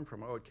this come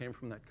from? Oh, it came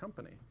from that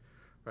company,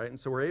 right? And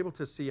so we're able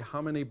to see how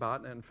many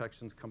botnet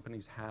infections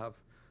companies have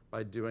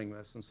by doing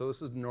this. And so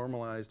this is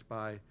normalized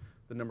by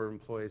the number of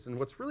employees. And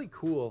what's really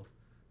cool,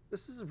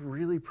 this is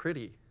really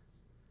pretty,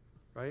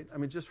 right? I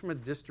mean, just from a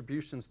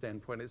distribution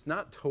standpoint, it's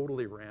not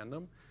totally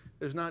random.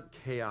 There's not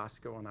chaos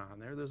going on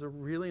there. There's a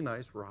really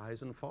nice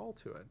rise and fall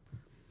to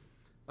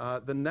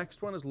it. The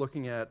next one is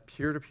looking at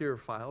peer-to-peer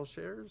file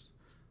shares.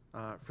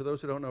 For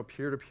those who don't know,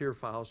 peer-to-peer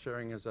file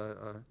sharing is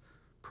a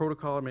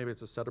protocol, or maybe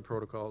it's a set of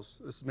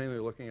protocols. This is mainly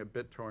looking at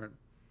BitTorrent,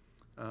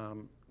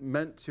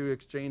 meant to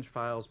exchange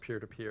files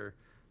peer-to-peer.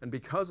 And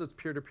because it's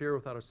peer-to-peer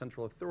without a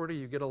central authority,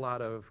 you get a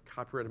lot of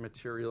copyrighted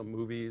material,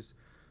 movies,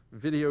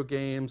 video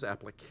games,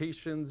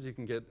 applications. You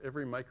can get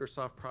every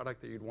Microsoft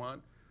product that you'd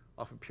want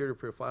off of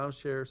peer-to-peer file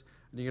shares,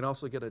 and you can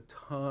also get a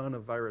ton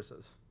of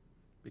viruses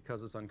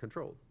because it's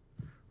uncontrolled.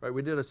 Right?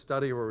 We did a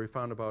study where we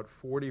found about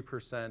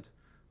 40%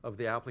 of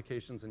the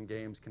applications and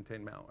games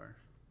contain malware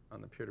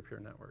on the peer-to-peer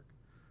network,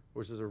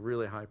 which is a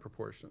really high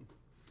proportion.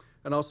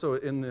 And also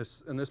in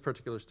this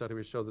particular study,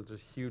 we showed that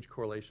there's a huge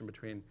correlation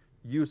between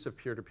use of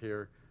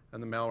peer-to-peer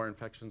and the malware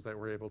infections that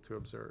we're able to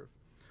observe.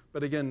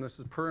 But again, this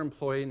is per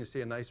employee, and you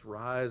see a nice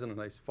rise and a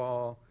nice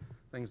fall,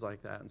 things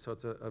like that. And so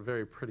it's a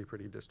very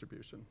pretty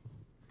distribution.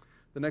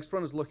 The next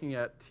one is looking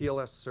at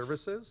TLS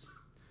services.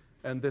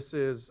 And this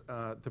is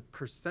the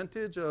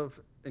percentage of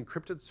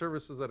encrypted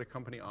services that a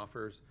company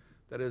offers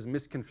that is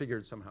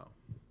misconfigured somehow.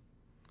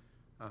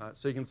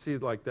 So you can see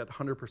like that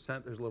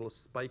 100%, there's a little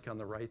spike on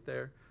the right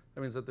there.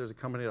 That means that there's a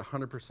company that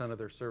 100% of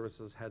their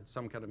services had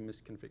some kind of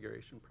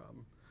misconfiguration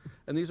problem.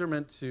 And these are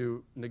meant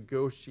to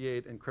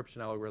negotiate encryption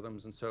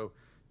algorithms. And so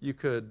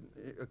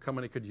a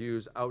company could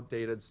use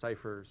outdated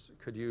ciphers,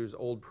 could use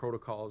old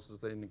protocols as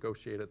they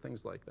negotiated,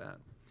 things like that.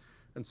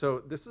 And so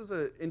this is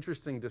an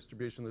interesting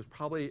distribution. There's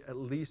probably at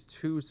least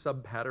 2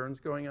 sub-patterns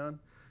going on.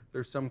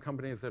 There's some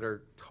companies that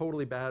are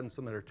totally bad and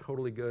some that are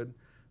totally good.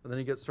 And then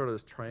you get sort of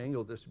this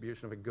triangle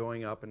distribution of it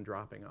going up and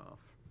dropping off.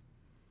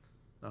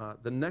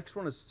 The next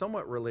one is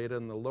somewhat related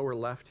in the lower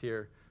left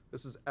here.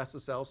 This is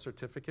SSL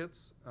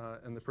certificates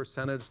and the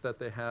percentage that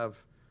they have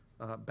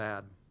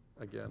bad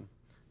again.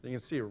 And you can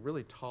see a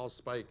really tall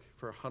spike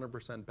for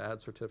 100% bad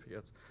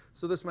certificates.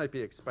 So this might be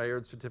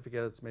expired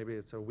certificates. Maybe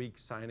it's a weak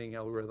signing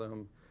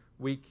algorithm,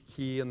 weak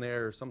key in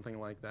there or something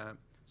like that.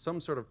 Some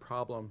sort of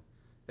problem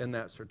in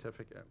that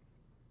certificate.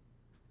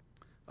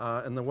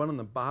 And the one in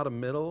the bottom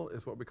middle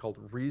is what we call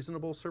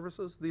reasonable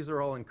services. These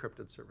are all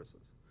encrypted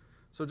services.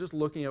 So just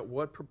looking at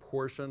what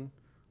proportion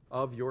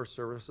of your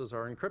services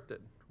are encrypted,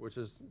 which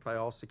is by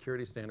all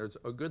security standards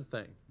a good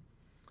thing.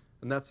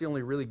 And that's the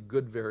only really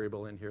good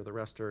variable in here. The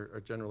rest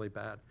are generally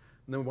bad.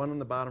 And then one on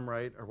the bottom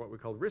right are what we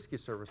call risky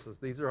services.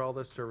 These are all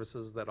the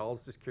services that all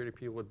security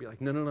people would be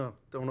like, no,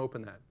 don't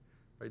open that.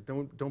 Right?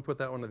 Don't put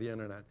that one to the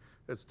internet.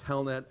 It's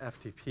Telnet,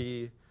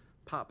 FTP,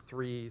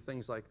 POP3,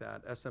 things like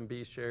that.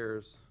 SMB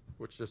shares,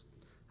 which just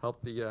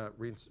helped the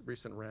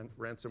recent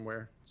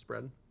ransomware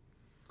spread.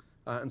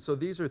 And so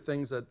these are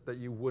things that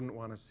you wouldn't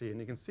want to see. And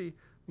you can see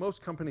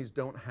most companies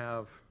don't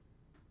have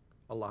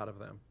a lot of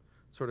them.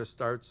 It sort of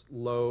starts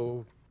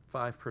low,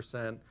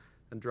 5%,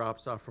 and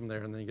drops off from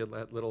there. And then you get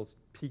that little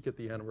peak at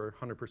the end where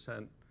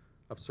 100%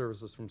 of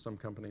services from some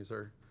companies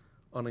are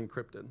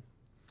unencrypted.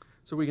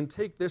 So we can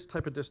take this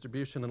type of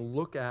distribution and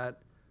look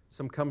at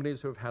some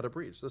companies who have had a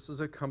breach. This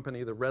is a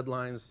company, the red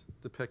lines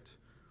depict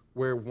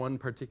where one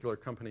particular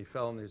company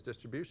fell in these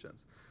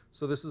distributions.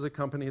 So this is a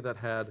company that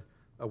had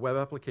a web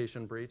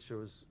application breach. It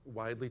was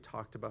widely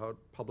talked about,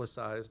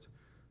 publicized.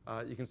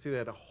 You can see they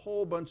had a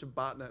whole bunch of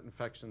botnet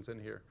infections in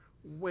here,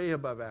 way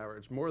above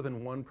average, more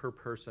than 1 per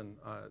person,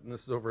 and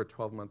this is over a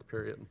 12-month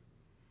period.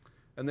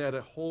 And they had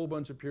a whole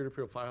bunch of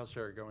peer-to-peer file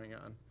share going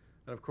on.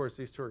 And of course,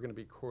 these two are going to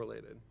be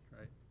correlated,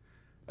 right?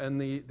 And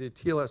the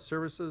TLS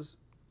services,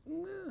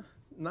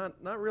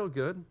 not real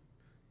good.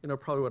 You know,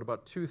 probably what,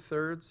 about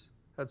 2/3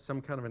 had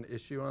some kind of an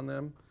issue on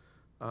them.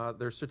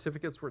 Their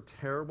certificates were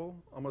terrible.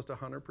 Almost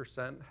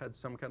 100% had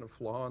some kind of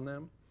flaw in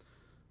them.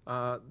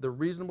 The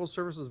reasonable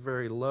services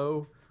very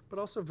low, but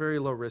also very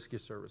low risky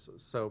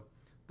services. So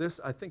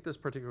I think this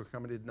particular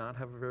company did not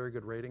have a very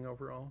good rating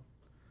overall.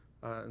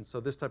 And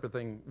so this type of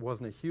thing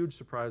wasn't a huge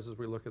surprise as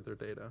we look at their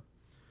data.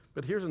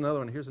 But here's another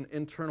one. Here's an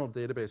internal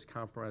database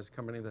compromised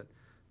company that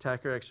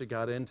attacker actually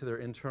got into their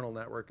internal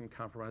network and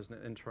compromised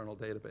an internal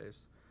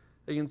database.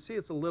 You can see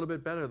it's a little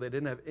bit better. They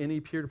didn't have any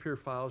peer-to-peer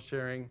file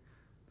sharing.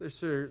 Their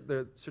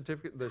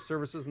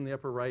services in the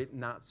upper right,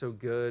 not so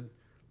good.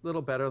 A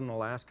little better than the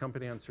last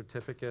company on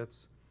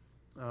certificates.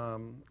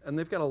 And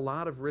they've got a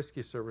lot of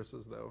risky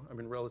services, though. I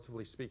mean,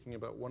 relatively speaking,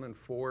 about 1 in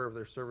 4 of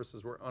their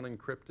services were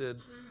unencrypted,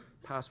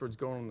 passwords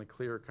going in the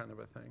clear kind of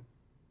a thing.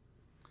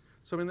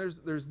 So, I mean,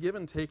 there's give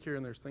and take here,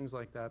 and there's things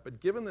like that. But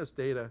given this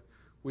data,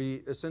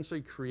 we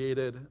essentially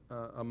created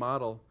a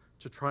model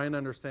to try and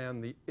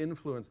understand the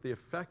influence, the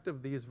effect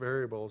of these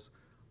variables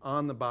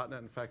on the botnet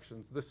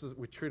infections.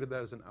 We treated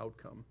that as an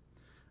outcome.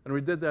 And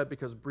we did that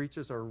because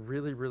breaches are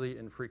really, really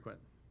infrequent.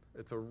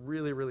 It's a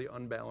really, really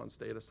unbalanced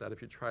data set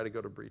if you try to go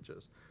to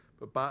breaches.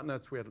 But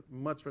botnets, we had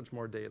much, much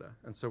more data.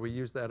 And so we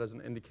used that as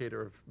an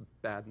indicator of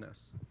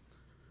badness.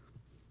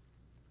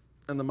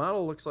 And the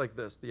model looks like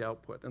this, the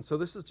output. And so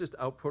this is just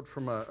output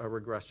from a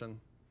regression.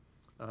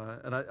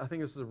 And I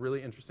think this is a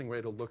really interesting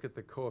way to look at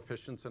the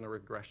coefficients in a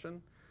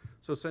regression.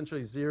 So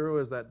essentially 0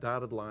 is that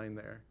dotted line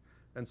there.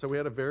 And so we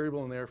had a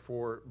variable in there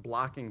for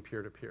blocking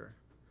peer-to-peer.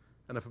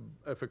 And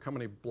if a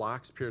company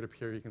blocks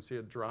peer-to-peer, you can see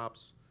it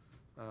drops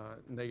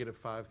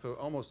 -5. So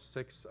almost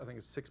 6, I think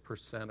it's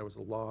 6%. It was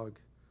a log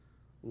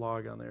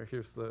on there.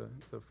 Here's the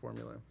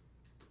formula.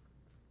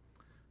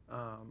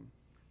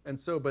 And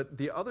so, but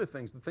the other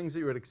things, the things that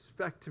you would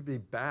expect to be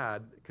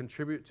bad,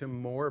 contribute to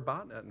more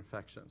botnet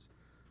infections.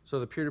 So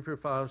the peer-to-peer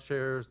file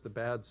shares, the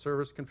bad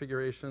service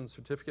configurations,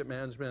 certificate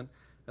management,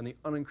 and the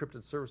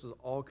unencrypted services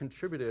all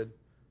contributed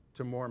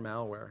to more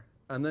malware.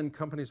 And then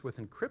companies with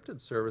encrypted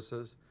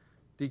services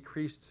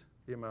decreased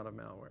the amount of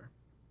malware.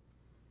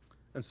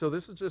 And so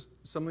this is just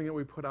something that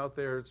we put out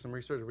there, some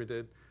research we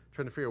did,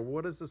 trying to figure out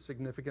what is the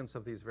significance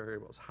of these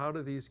variables? How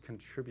do these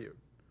contribute,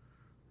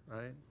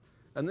 right?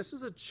 And this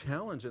is a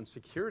challenge in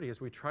security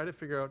as we try to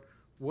figure out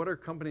what are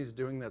companies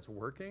doing that's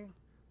working.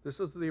 This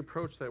is the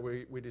approach that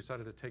we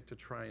decided to take to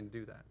try and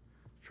do that.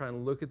 Try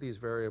and look at these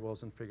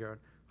variables and figure out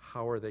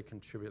how are they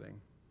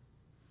contributing.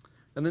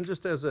 And then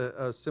just as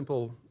a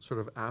simple sort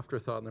of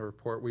afterthought in the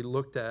report, we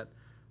looked at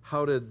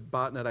how did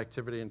botnet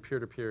activity and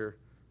peer-to-peer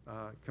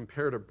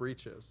compare to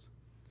breaches.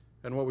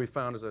 And what we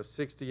found is that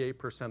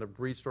 68% of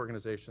breached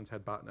organizations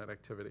had botnet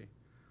activity,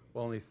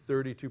 while only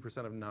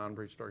 32% of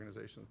non-breached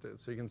organizations did.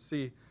 So you can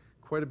see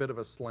quite a bit of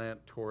a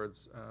slant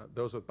towards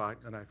those with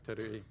botnet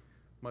activity,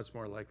 much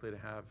more likely to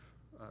have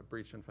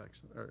breach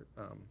infection or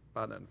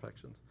botnet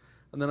infections.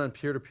 And then on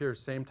peer-to-peer,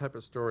 same type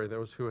of story.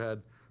 Those who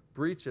had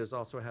breaches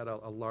also had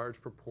a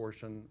large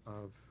proportion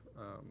of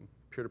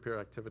peer-to-peer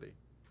activity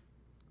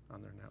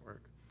on their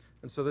network.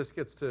 And so this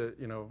gets to,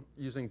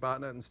 using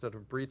botnet instead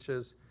of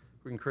breaches,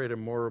 we can create a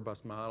more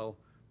robust model,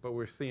 but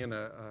we're seeing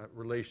a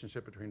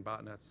relationship between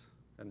botnets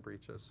and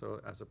breaches,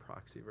 so as a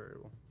proxy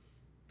variable.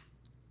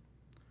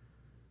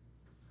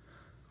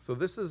 So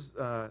this is,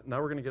 now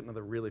we're going to get into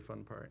the really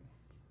fun part.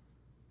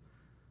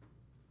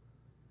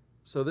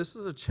 So this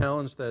is a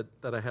challenge that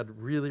I had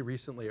really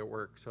recently at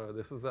work. So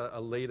this is a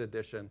late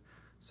addition.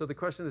 So the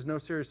question is, no,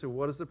 seriously,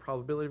 what is the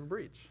probability of a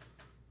breach,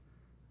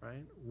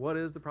 right? What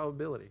is the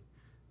probability?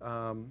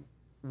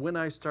 When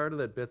I started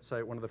at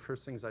BitSight, one of the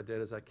first things I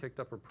did is I kicked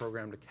up a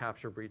program to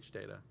capture breach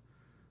data.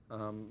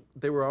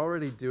 They were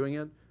already doing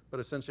it, but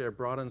essentially I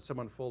brought in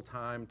someone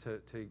full-time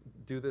to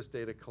do this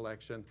data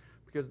collection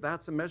because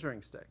that's a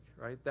measuring stick,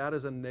 right? That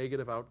is a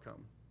negative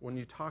outcome. When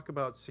you talk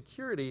about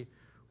security,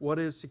 what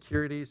is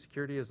security?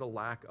 Security is a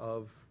lack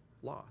of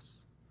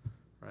loss,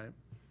 right?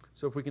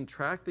 So if we can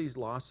track these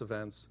loss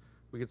events,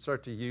 we could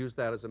start to use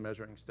that as a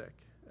measuring stick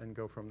and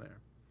go from there.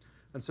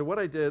 And so what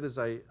I did is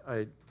I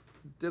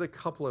did a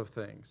couple of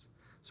things.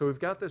 So we've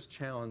got this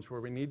challenge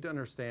where we need to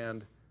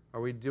understand,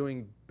 are we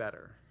doing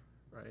better,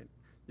 right?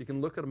 You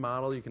can look at a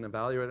model, you can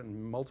evaluate it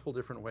in multiple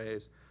different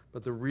ways,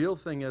 but the real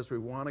thing is we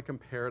want to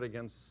compare it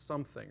against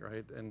something,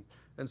 right? And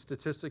in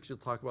statistics, you'll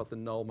talk about the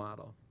null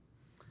model.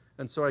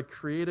 And so I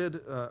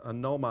created a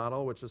null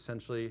model, which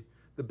essentially,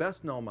 the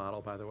best null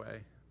model, by the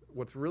way,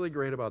 what's really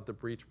great about the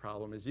breach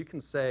problem is you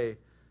can say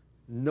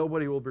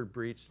nobody will be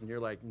breached and you're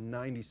like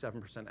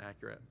 97%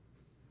 accurate.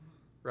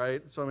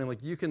 Right? So I mean,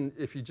 like you can,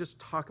 if you just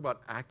talk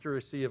about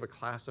accuracy of a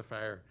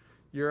classifier,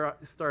 you're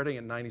starting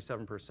at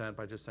 97%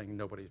 by just saying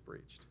nobody's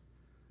breached.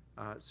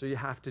 So you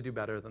have to do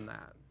better than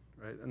that,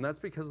 right? And that's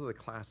because of the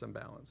class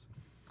imbalance.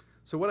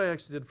 So what I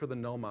actually did for the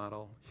null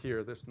model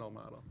here, this null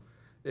model,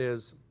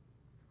 is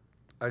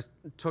I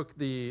took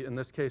in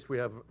this case, we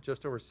have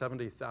just over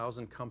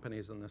 70,000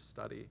 companies in this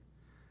study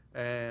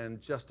and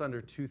just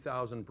under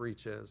 2,000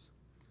 breaches.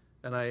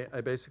 And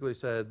I basically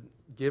said,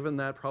 given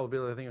that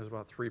probability, I think it was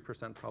about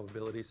 3%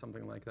 probability,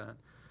 something like that.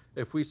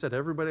 If we said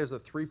everybody has a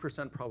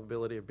 3%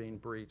 probability of being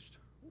breached,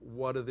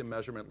 what do the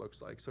measurement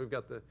looks like? So we've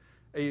got the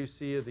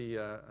AUC of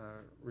the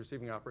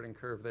receiving operating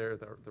curve there,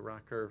 the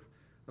ROC curve.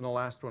 And the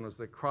last one was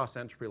the cross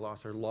entropy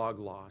loss or log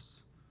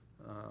loss.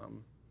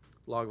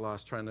 Log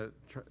loss,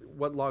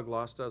 what log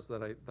loss does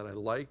that I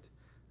liked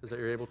is that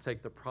you're able to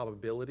take the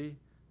probability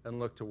and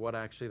look to what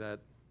actually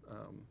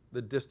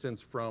the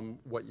distance from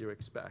what you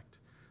expect.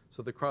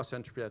 So the cross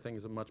entropy, I think,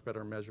 is a much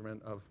better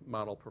measurement of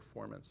model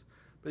performance.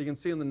 But you can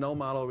see in the null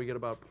model, we get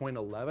about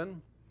 0.11.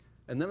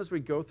 And then as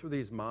we go through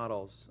these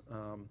models,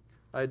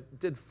 I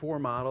did 4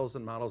 models,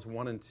 and models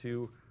 1 and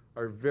 2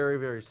 are very,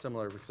 very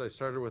similar because I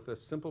started with a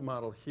simple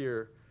model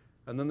here.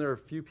 And then there are a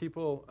few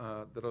people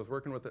that I was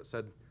working with that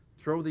said,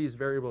 throw these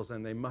variables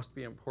in, they must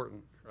be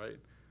important, right?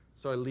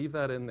 So I leave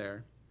that in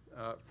there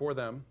for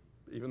them,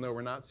 even though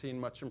we're not seeing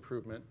much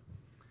improvement.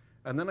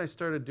 And then I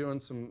started doing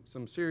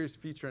some serious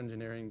feature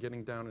engineering,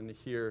 getting down into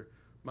here.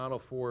 Model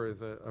 4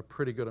 is a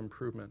pretty good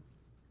improvement.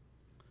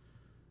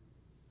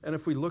 And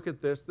if we look at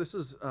this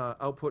is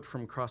output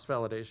from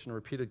cross-validation,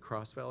 repeated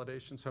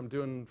cross-validation. So I'm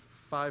doing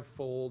 5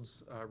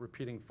 folds,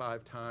 repeating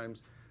 5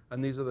 times.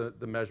 And these are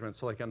the measurements.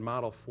 So like on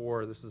model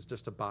 4, this is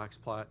just a box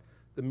plot.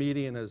 The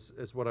median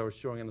is what I was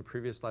showing in the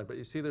previous slide. But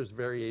you see there's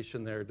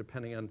variation there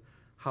depending on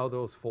how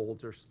those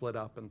folds are split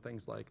up and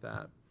things like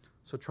that.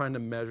 So trying to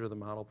measure the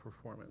model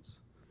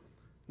performance.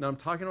 Now I'm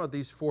talking about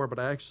these 4, but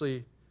I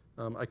actually,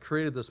 I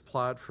created this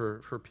plot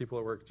for people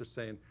at work just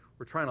saying,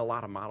 we're trying a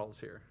lot of models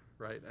here,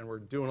 right? And we're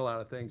doing a lot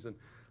of things. And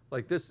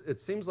like this, it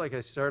seems like I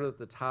started at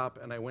the top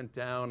and I went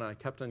down and I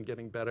kept on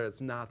getting better.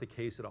 It's not the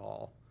case at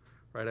all,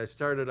 right? I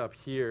started up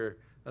here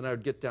and I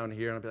would get down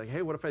here and I'd be like,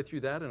 hey, what if I threw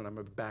that in and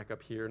I'm back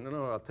up here?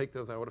 No, I'll take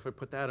those out. What if I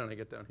put that in and I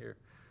get down here?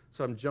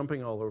 So I'm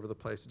jumping all over the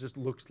place. It just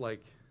looks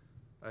like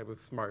I was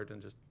smart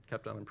and just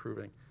kept on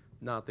improving.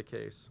 Not the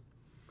case.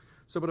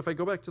 So, but if I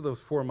go back to those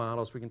 4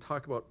 models, we can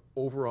talk about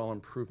overall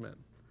improvement,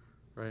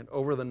 right?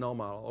 Over the null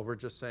model, over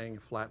just saying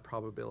flat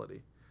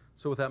probability.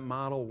 So with that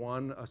model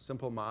 1, a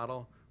simple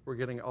model, we're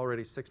getting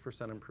already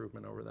 6%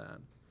 improvement over that.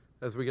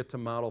 As we get to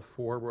model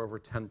 4, we're over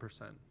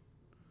 10%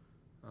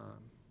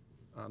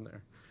 on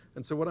there.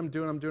 And so what I'm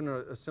doing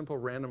a simple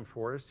random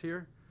forest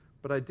here,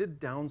 but I did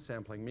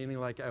downsampling, meaning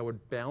like I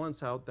would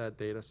balance out that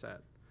data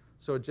set.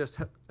 So it just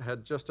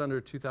had just under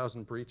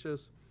 2,000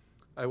 breaches.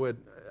 I would,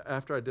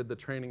 after I did the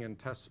training and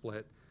test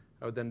split,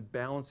 I would then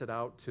balance it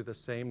out to the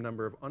same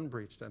number of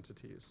unbreached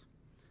entities.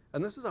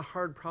 And this is a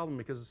hard problem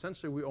because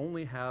essentially we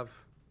only have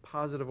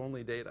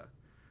positive-only data.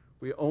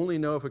 We only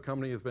know if a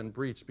company has been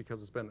breached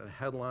because it's been a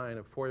headline,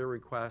 a FOIA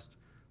request.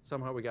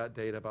 Somehow we got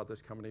data about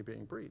this company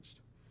being breached.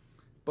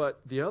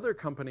 But the other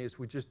companies,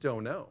 we just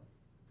don't know,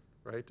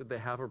 right? Did they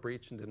have a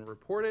breach and didn't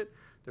report it?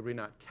 Did we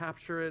not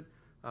capture it?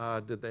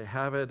 Did they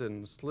have it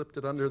and slipped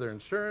it under their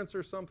insurance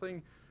or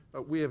something?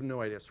 We have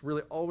no idea. So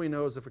really all we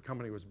know is if a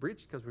company was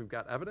breached because we've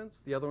got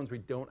evidence. The other ones we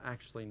don't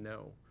actually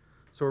know.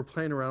 So we're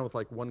playing around with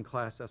like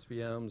one-class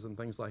SVMs and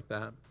things like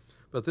that.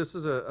 But this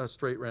is a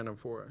straight random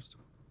forest.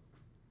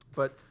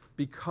 But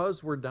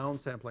because we're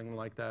downsampling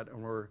like that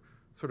and we're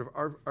sort of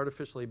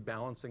artificially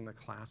balancing the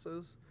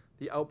classes,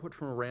 the output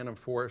from a random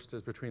forest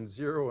is between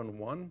 0 and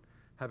 1,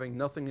 having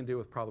nothing to do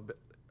with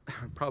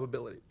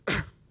probability.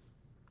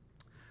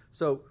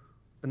 So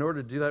in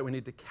order to do that, we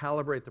need to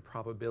calibrate the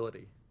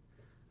probability.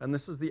 And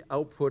this is the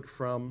output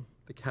from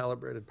the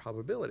calibrated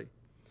probability.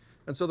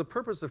 And so the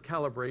purpose of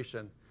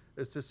calibration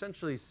is to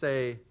essentially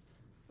say,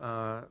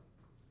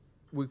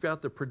 we've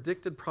got the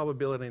predicted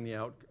probability in the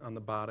on the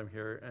bottom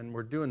here, and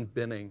we're doing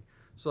binning.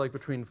 So like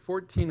between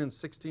 14 and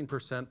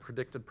 16%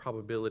 predicted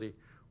probability,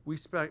 we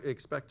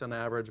expect on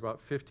average about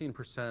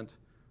 15%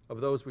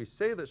 of those we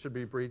say that should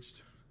be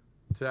breached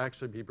to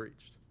actually be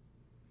breached,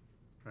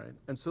 right?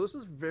 And so this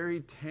is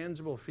very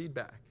tangible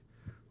feedback.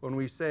 When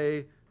we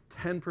say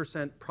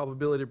 10%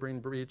 probability of being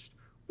breached,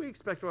 we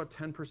expect about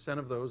 10%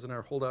 of those in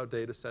our holdout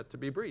data set to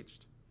be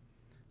breached.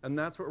 And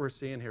that's what we're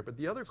seeing here. But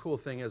the other cool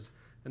thing is,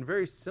 in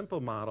very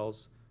simple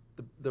models,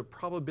 the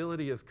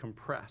probability is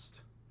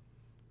compressed,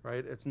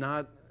 right? It's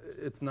not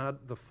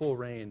the full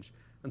range.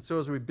 And so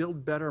as we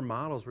build better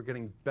models, we're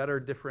getting better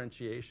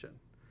differentiation.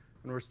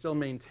 And we're still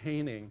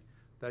maintaining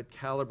that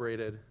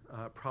calibrated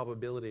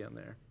probability in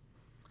there.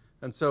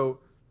 And so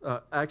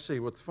actually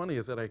what's funny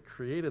is that I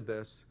created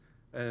this,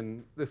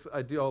 and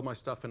I do all my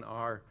stuff in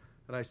R,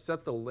 and I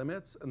set the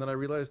limits, and then I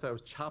realized I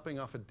was chopping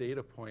off a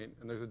data point,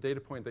 and there's a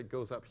data point that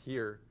goes up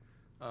here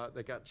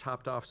that got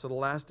chopped off. So the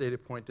last data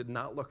point did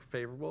not look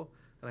favorable,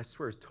 and I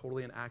swear it's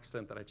totally an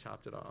accident that I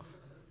chopped it off.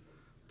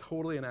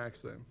 Totally an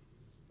accident.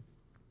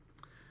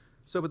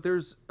 So, but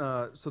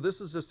so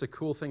this is just a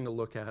cool thing to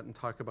look at and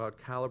talk about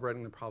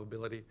calibrating the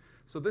probability.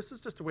 So this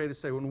is just a way to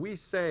say when we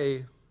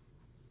say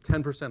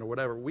 10% or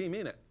whatever, we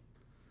mean it,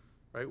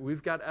 right?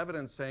 We've got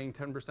evidence saying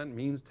 10%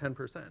 means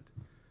 10%.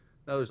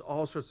 Now there's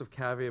all sorts of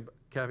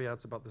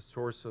caveats about the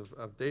source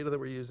of data that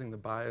we're using, the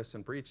bias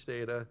and breach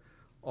data,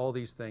 all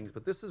these things.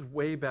 But this is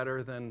way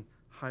better than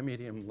high,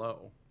 medium,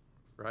 low,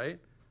 right?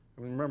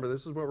 I mean, remember,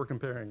 this is what we're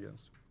comparing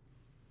against.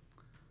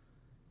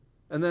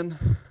 And then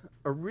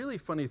a really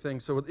funny thing,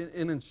 so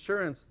in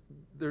insurance,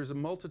 there's a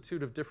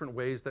multitude of different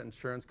ways that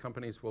insurance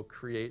companies will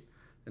create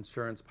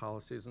insurance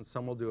policies, and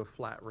some will do a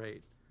flat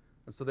rate.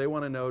 And so they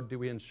want to know, do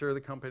we insure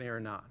the company or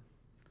not?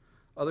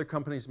 Other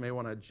companies may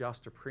want to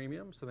adjust a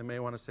premium, so they may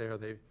want to say, are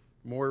they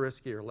more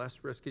risky or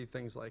less risky,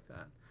 things like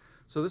that.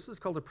 So this is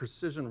called a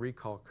precision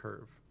recall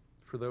curve,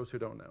 for those who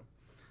don't know.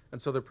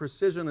 And so the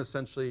precision,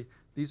 essentially,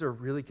 these are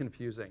really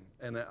confusing.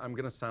 And I'm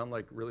going to sound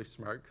like really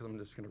smart because I'm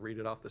just going to read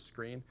it off the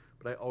screen,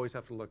 but I always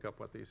have to look up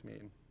what these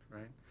mean,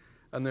 right?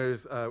 And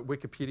there's,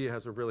 Wikipedia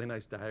has a really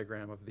nice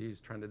diagram of these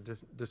trying to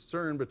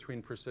discern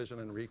between precision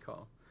and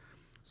recall.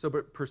 So,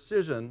 but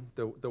precision,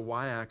 the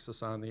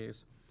y-axis on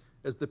these,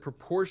 is the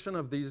proportion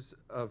of these,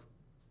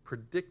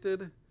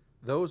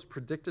 those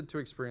predicted to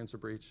experience a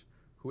breach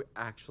who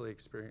actually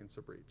experience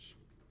a breach,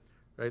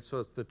 right? So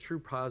it's the true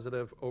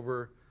positive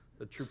over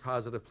the true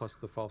positive plus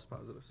the false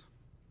positives.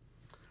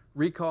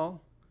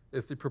 Recall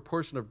is the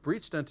proportion of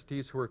breached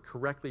entities who are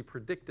correctly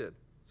predicted.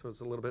 So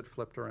it's a little bit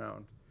flipped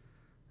around,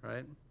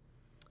 right?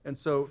 And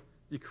so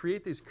you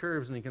create these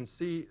curves, and you can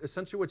see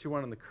essentially what you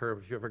want on the curve.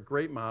 If you have a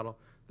great model,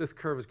 this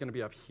curve is going to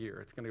be up here.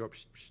 It's going to go up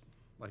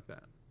like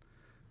that.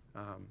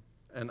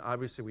 And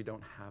obviously, we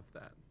don't have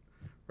that,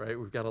 right?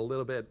 We've got a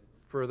little bit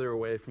further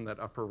away from that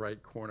upper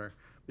right corner.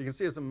 You can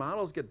see as the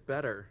models get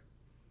better,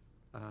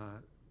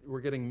 we're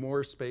getting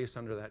more space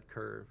under that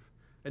curve.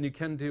 And you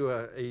can do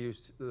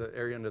the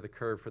area under the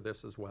curve for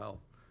this as well,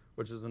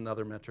 which is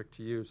another metric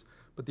to use.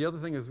 But the other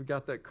thing is we've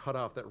got that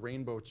cutoff, that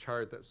rainbow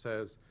chart that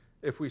says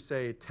if we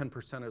say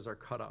 10% is our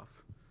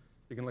cutoff,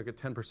 you can look at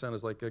 10%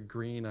 as like a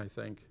green, I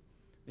think.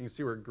 You can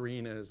see where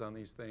green is on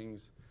these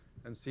things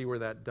and see where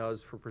that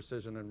does for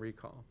precision and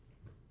recall.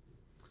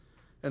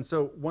 And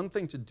so one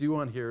thing to do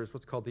on here is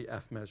what's called the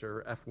F measure,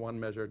 or F1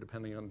 measure,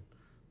 depending on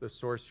the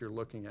source you're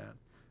looking at.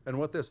 And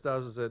what this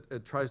does is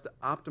it tries to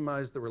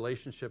optimize the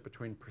relationship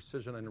between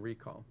precision and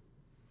recall.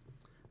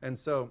 And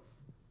so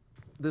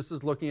this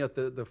is looking at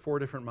the 4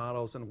 different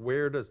models and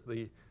where does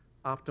the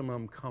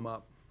optimum come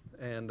up.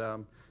 And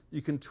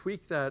you can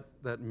tweak that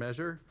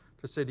measure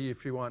to say to you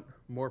if you want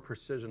more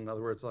precision. In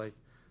other words, like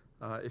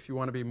if you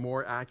want to be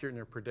more accurate in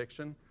your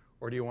prediction,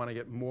 or do you want to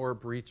get more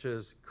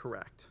breaches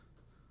correct,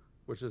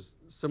 which is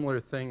a similar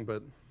thing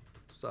but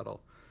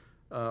subtle.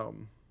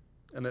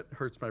 And it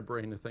hurts my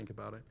brain to think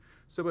about it.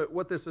 So but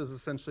what this is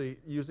essentially,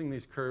 using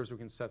these curves, we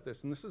can set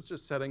this. And this is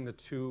just setting the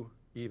two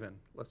even.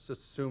 Let's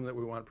just assume that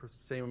we want the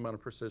same amount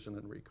of precision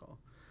and recall.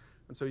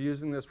 And so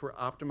using this, we're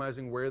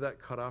optimizing where that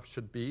cutoff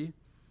should be.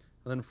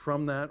 And then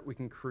from that, we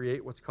can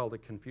create what's called a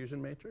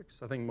confusion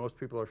matrix. I think most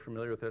people are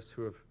familiar with this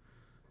who have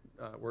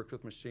worked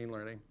with machine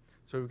learning.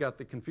 So we've got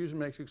the confusion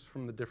matrix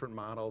from the different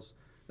models.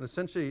 And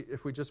essentially,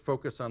 if we just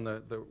focus on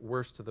the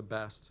worst to the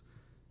best,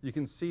 you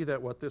can see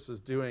that what this is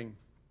doing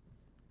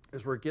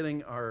is we're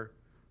getting our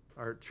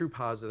true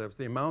positives.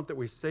 The amount that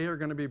we say are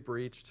going to be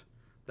breached,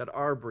 that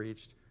are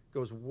breached,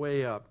 goes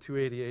way up,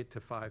 288 to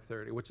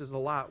 530, which is a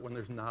lot when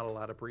there's not a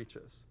lot of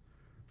breaches,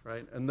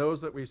 right? And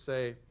those that we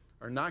say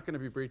are not going to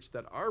be breached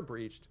that are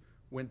breached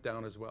went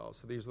down as well.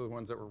 So these are the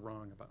ones that we're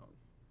wrong about.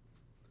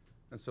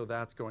 And so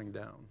that's going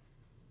down.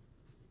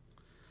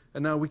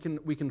 And now we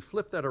can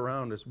flip that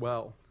around as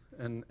well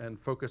and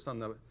focus on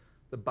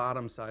the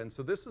bottom side. And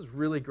so this is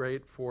really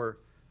great for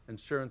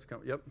insurance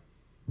companies. Yep.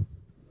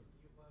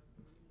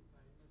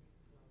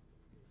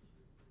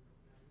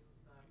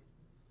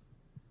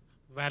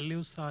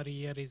 Values are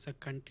here is a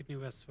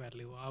continuous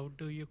value. How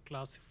do you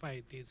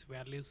classify these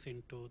values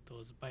into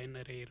those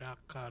binary rack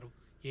curve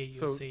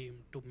AUC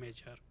to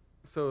measure?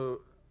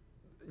 So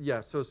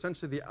yeah, so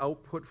essentially the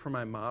output for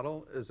my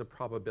model is a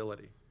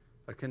probability,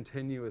 a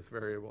continuous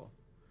variable.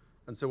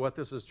 And so what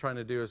this is trying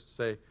to do is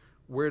say,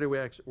 where do we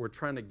actually, we're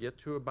trying to get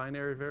to a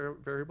binary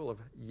variable of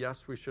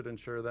yes, we should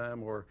insure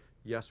them, or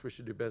yes, we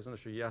should do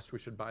business, or yes, we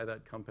should buy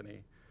that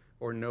company,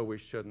 or no, we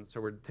shouldn't. So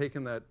we're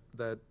taking that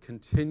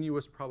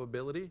continuous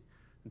probability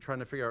and trying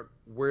to figure out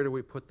where do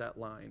we put that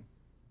line.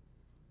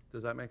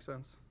 Does that make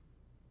sense?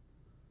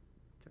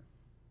 Okay.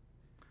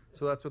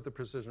 So that's what the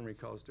precision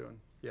recall is doing.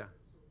 Yeah.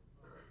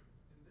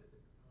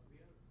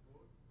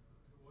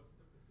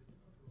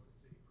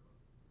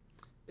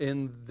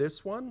 In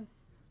this one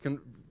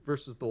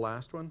versus the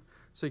last one,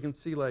 so you can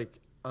see like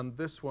on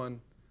this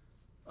one,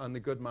 on the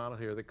good model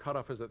here, the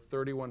cutoff is at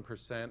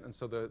 31%, and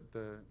so the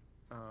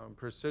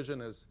precision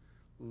is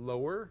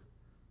lower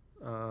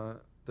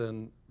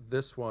than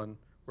this one,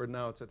 where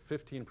now it's at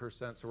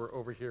 15%, so we're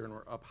over here and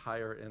we're up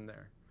higher in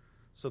there.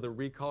 So the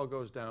recall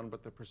goes down,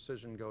 but the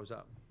precision goes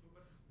up.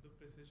 But the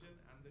precision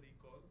and the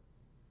recall,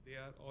 they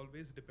are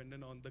always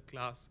dependent on the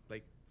class,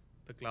 like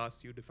the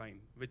class you define,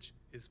 which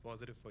is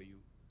positive for you.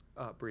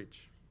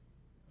 Breach.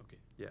 Okay.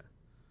 Yeah.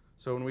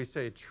 So when we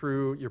say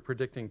true, you're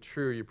predicting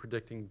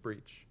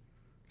breach.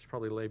 You should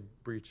probably lay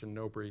breach and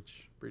no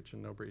breach, breach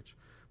and no breach.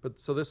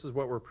 But so this is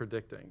what we're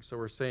predicting. So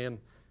we're saying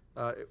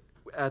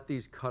at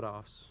these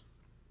cutoffs,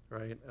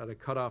 right, at a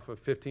cutoff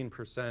of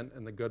 15%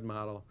 in the good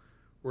model,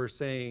 we're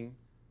saying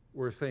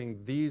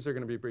these are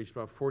going to be breached.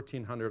 About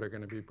 1,400 are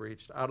going to be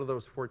breached. Out of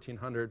those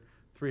 1,400,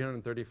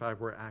 335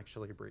 were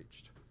actually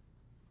breached.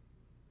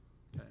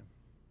 Okay.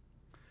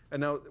 And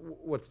now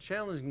what's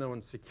challenging though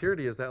in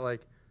security is that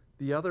like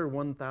the other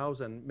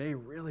 1,000 may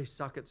really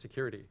suck at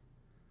security.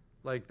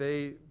 Like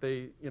they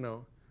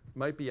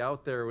might be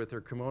out there with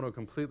their kimono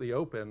completely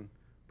open,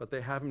 but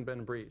they haven't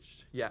been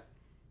breached yet,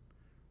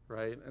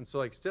 right? And so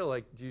like still,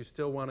 like, do you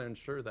still want to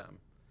insure them?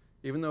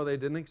 Even though they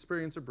didn't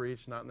experience a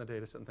breach, not in the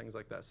data set and things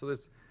like that. So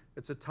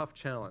it's a tough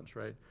challenge,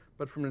 right?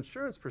 But from an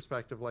insurance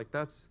perspective, like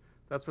that's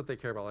what they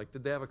care about. Like,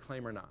 did they have a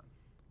claim or not?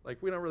 Like,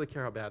 we don't really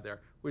care how bad they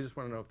are. We just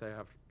want to know if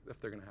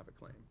they're going to have a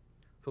claim.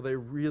 So they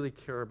really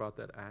care about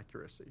that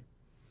accuracy.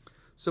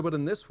 So, but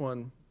in this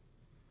one,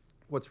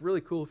 what's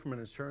really cool from an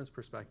insurance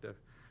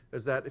perspective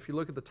is that if you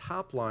look at the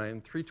top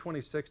line,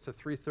 326 to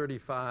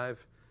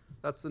 335,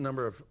 that's the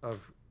number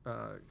of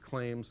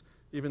claims.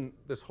 Even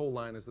this whole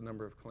line is the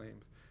number of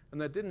claims.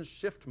 And that didn't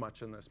shift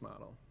much in this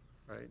model,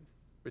 right,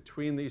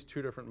 between these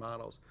two different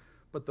models.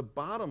 But the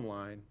bottom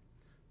line,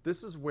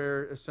 this is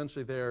where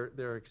essentially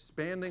they're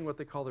expanding what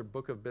they call their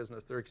book of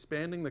business. They're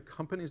expanding the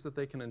companies that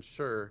they can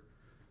insure,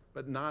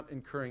 but not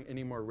incurring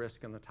any more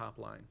risk in the top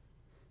line.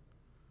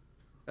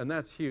 And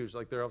that's huge.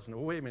 Like they're also,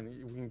 wait a minute,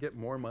 we can get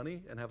more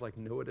money and have like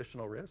no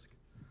additional risk?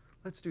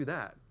 Let's do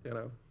that, you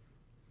know?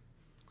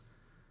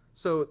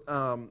 So,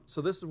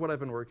 so this is what I've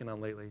been working on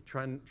lately,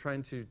 trying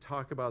to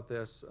talk about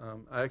this.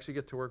 I actually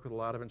get to work with a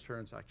lot of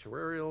insurance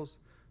actuarials,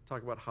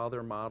 talk about how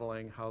they're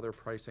modeling, how they're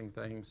pricing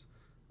things,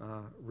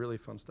 really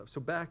fun stuff.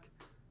 So back,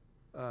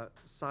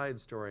 side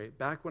story,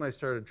 back when I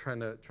started trying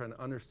to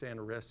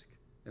understand risk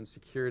and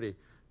security,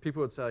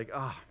 people would say like,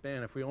 oh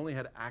man, if we only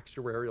had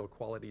actuarial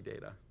quality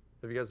data.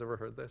 Have you guys ever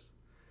heard this?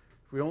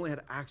 If we only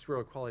had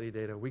actuarial quality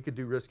data, we could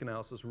do risk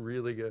analysis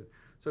really good.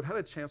 So I've had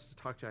a chance to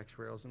talk to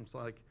actuarials and it's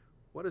like,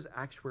 what is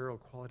actuarial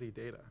quality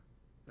data?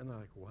 And they're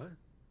like, what?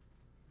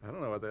 I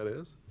don't know what that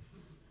is.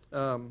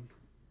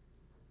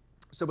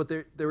 So, but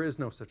there is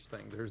no such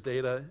thing. There's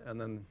data, and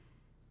then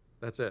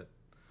that's it.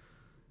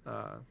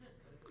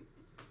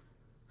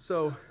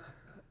 So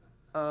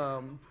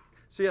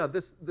So yeah,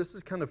 this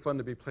is kind of fun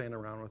to be playing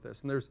around with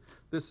this. And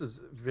this is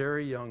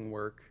very young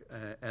work,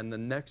 and the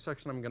next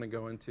section I'm going to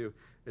go into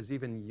is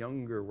even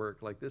younger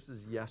work. Like this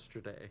is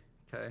yesterday,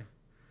 okay?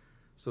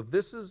 So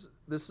this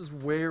is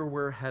where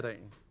we're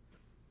heading.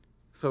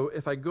 So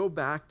if I go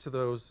back to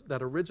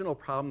that original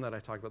problem that I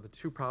talked about, the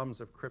two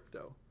problems of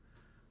crypto,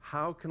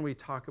 how can we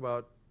talk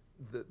about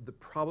the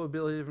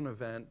probability of an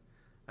event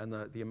and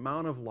the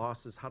amount of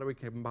losses? How do we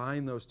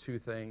combine those two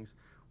things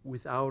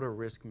without a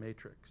risk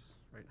matrix,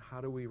 right?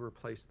 How do we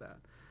replace that?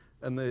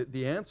 And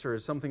the answer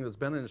is something that's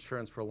been in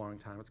insurance for a long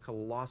time. It's called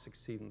a loss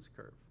exceedance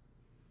curve.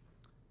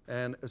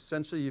 And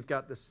essentially, you've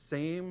got the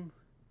same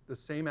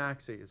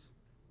axes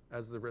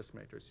as the risk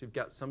matrix. You've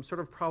got some sort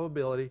of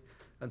probability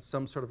and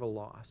some sort of a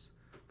loss.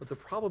 But the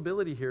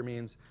probability here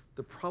means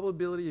the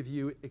probability of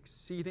you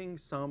exceeding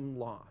some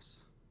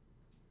loss,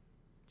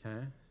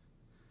 okay?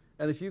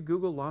 And if you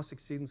Google loss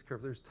exceedance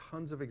curve, there's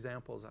tons of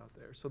examples out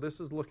there. So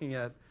this is looking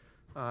at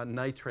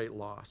nitrate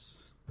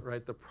loss,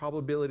 right? The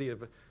probability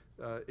of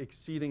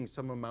exceeding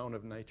some amount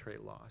of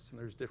nitrate loss. And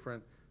there's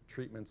different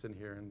treatments in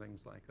here and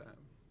things like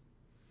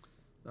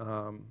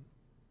that.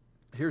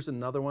 Here's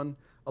another one.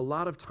 A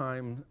lot of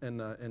time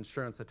in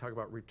insurance, they talk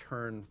about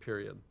return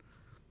period.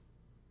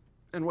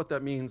 And what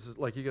that means is,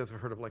 like, you guys have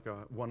heard of like a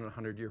 1 in a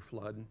 100-year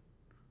flood,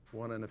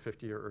 1 in a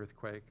 50-year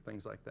earthquake,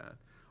 things like that.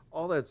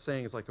 All that's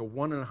saying is like a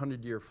 1 in a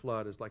 100-year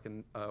flood is like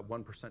a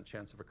 1%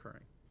 chance of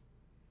occurring.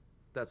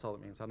 That's all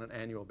it means on an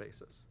annual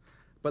basis.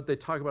 But they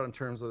talk about in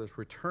terms of this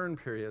return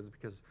periods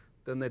because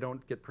then they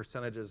don't get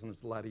percentages and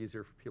it's a lot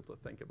easier for people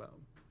to think about.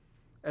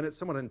 And it's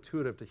somewhat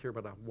intuitive to hear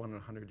about a 1 in a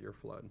 100-year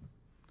flood.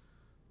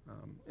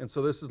 And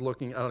so this is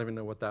looking, I don't even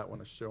know what that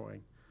one is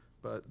showing.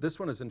 But this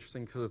one is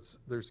interesting because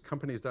there's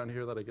companies down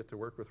here that I get to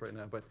work with right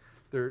now. But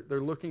they're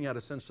looking at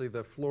essentially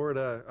the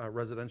Florida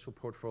residential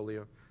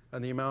portfolio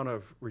and the amount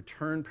of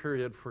return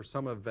period for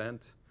some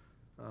event,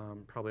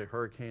 probably a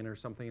hurricane or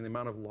something, and the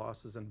amount of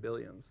losses in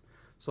billions.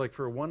 So like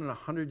for a 1 in a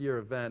 100-year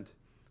event,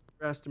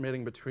 they're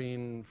estimating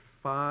between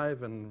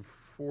 5 and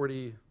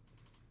 40,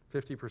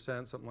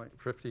 50%, something like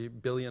 $50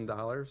 billion.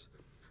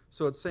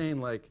 So it's saying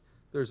like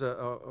there's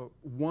a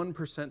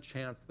 1%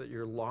 chance that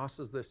your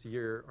losses this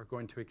year are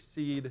going to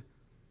exceed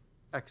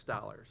X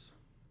dollars.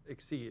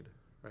 Exceed,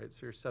 right?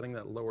 So you're setting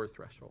that lower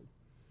threshold.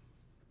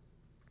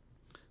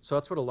 So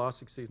that's what a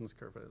loss exceedance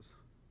curve is.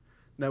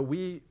 Now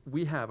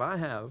I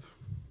have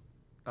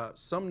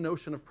some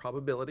notion of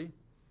probability,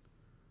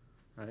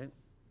 right?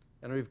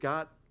 And we've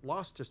got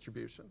loss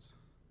distributions.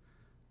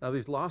 Now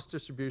these loss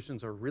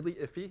distributions are really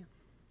iffy,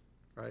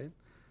 right?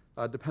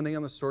 Depending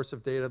on the source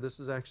of data,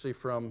 this is actually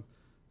from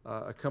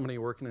a company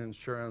working in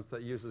insurance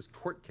that uses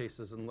court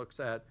cases and looks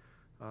at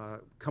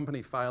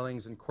company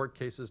filings and court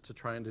cases to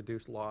try and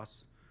deduce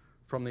loss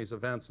from these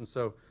events. And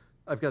so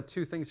I've got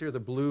two things here. The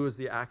blue is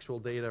the actual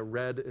data.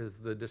 Red is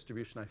the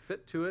distribution I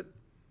fit to it.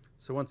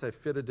 So once I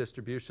fit a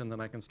distribution, then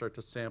I can start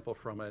to sample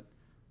from it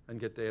and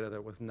get data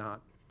that was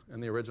not in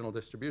the original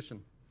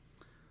distribution.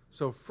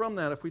 So from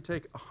that, if we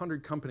take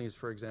 100 companies,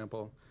 for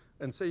example,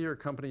 and say you're a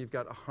company, you've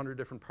got 100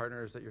 different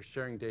partners that you're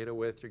sharing data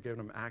with, you're giving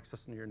them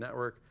access into your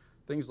network,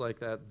 things like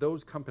that,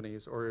 those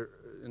companies or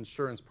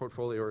insurance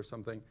portfolio or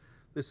something,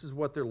 this is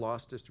what their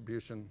loss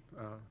distribution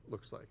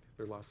looks like,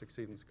 their loss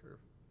exceedance curve.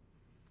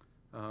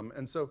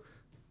 And so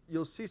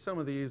you'll see some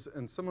of these,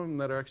 and some of them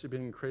that are actually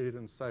being created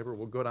in cyber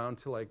will go down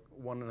to like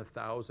 1 in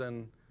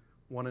 1,000,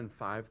 1 in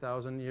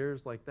 5,000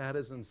 years. Like that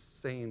is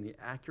insane. The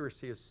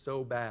accuracy is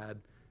so bad,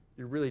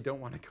 you really don't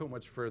want to go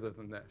much further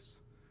than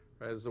this.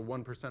 Right? There's a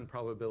 1%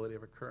 probability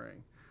of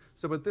occurring.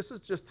 So, but this is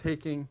just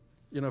taking,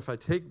 if I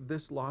take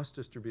this loss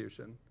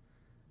distribution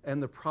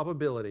and the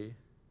probability,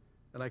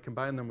 and I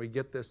combine them, we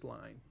get this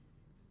line.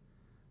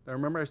 Now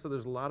remember I said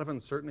there's a lot of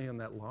uncertainty in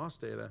that loss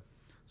data.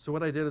 So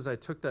what I did is I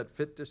took that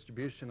fit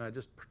distribution, I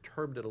just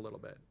perturbed it a little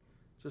bit.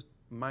 Just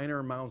minor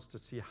amounts to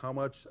see how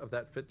much of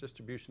that fit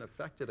distribution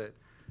affected it.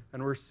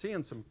 And we're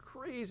seeing some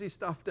crazy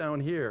stuff down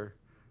here,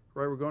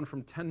 right? We're going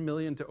from 10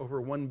 million to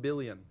over 1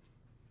 billion,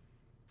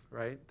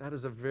 right? That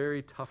is a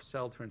very tough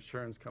sell to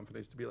insurance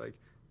companies to be like,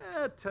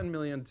 10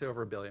 million to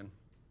over 1 billion,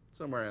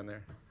 somewhere in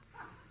there.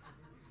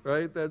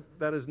 Right?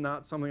 That is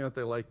not something that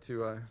they like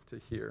to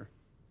hear.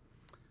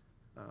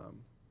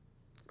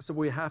 So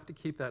we have to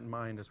keep that in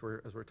mind as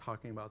we're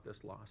talking about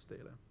this loss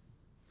data.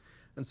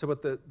 And so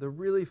what the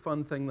really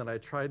fun thing that I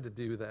tried to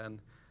do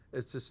then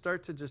is to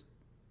start to just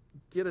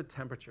get a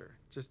temperature,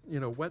 just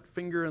wet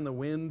finger in the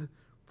wind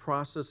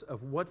process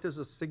of what does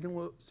a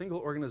single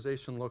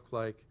organization look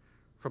like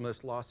from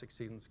this loss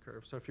exceedance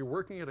curve. So if you're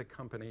working at a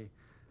company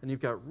and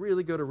you've got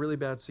really good or really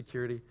bad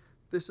security,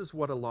 this is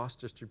what a loss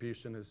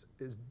distribution is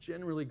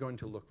generally going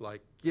to look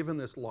like given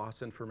this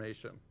loss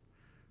information,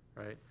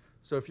 right?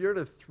 So if you're at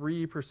a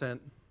 3%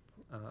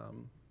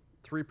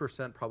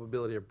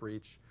 probability of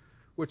breach,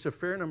 which a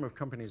fair number of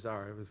companies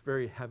are, it was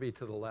very heavy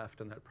to the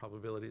left in that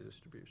probability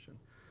distribution.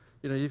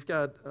 You've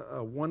got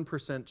a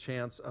 1%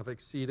 chance of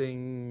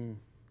exceeding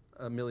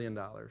 $1 million,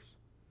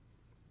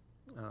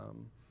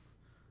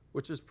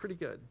 which is pretty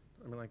good.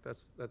 I mean, like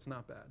that's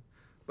not bad.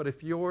 But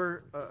if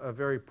you're a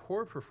very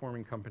poor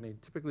performing company,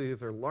 typically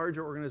these are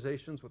larger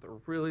organizations with a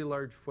really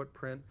large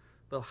footprint.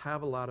 They'll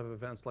have a lot of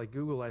events. Like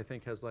Google, I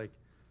think, has like,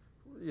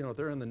 you know,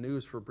 they're in the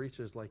news for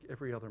breaches like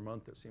every other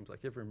month, it seems like,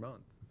 every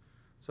month.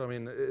 So I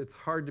mean, it's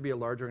hard to be a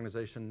large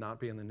organization, not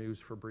be in the news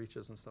for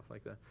breaches and stuff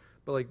like that.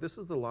 But like this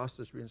is the loss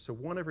distribution. So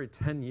 1 every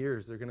 10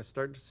 years, they're gonna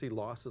start to see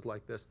losses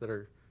like this that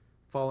are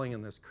falling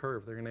in this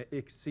curve. They're gonna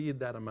exceed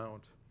that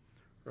amount,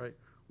 right?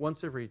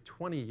 Once every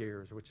 20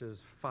 years, which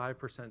is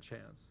 5%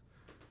 chance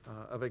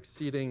of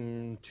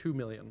exceeding 2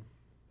 million,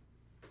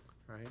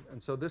 right?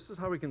 And so this is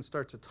how we can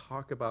start to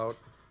talk about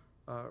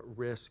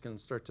risk and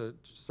start to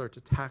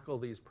tackle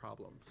these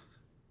problems.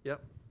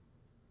 Yep.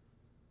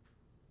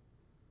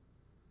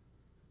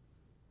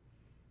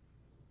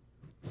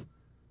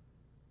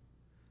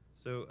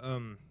 So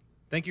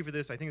thank you for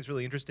this. I think it's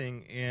really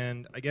interesting.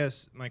 And I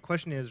guess my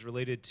question is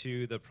related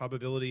to the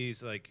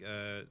probabilities like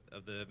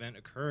of the event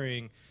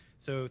occurring.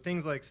 So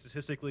things like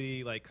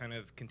statistically, like kind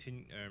of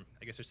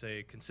I guess I'd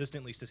say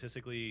consistently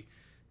statistically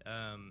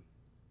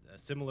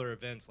similar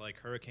events like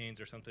hurricanes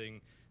or something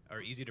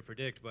are easy to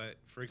predict. But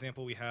for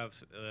example, we have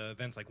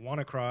events like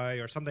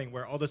WannaCry or something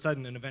where all of a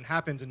sudden an event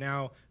happens and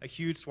now a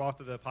huge swath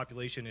of the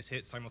population is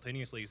hit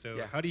simultaneously. So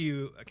yeah. How do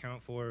you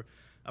account for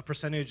a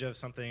percentage of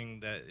something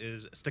that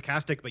is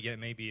stochastic but yet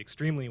may be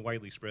extremely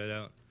widely spread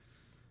out?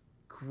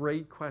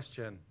 Great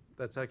question.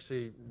 That's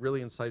actually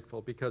really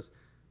insightful, because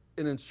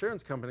in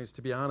insurance companies,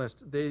 to be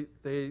honest, they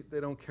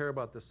don't care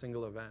about the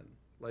single event.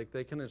 Like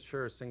they can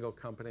insure a single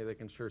company, they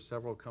can insure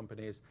several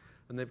companies,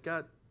 and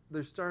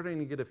they're starting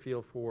to get a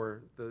feel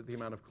for the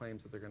amount of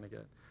claims that they're going to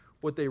get.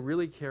 What they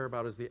really care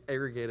about is the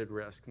aggregated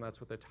risk, and that's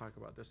what they talk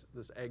about, this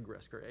egg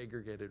risk or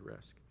aggregated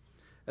risk.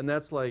 And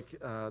that's like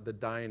the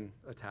Dyn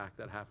attack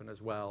that happened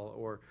as well,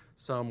 or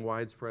some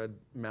widespread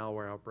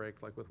malware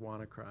outbreak like with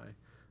WannaCry.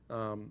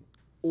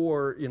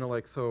 Or, you know,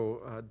 like,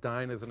 so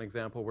Dyn is an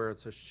example where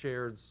it's a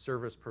shared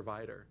service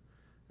provider.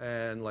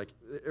 And like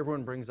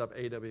everyone brings up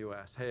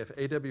AWS. Hey, if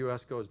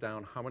AWS goes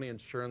down, how many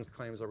insurance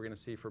claims are we going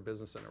to see for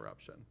business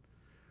interruption?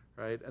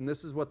 Right? And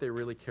this is what they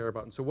really care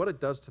about. And so what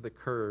it does to the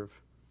curve,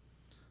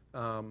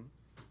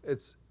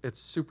 it's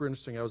super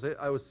interesting.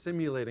 I was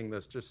simulating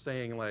this, just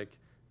saying like,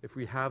 if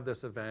we have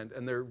this event,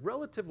 and they're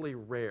relatively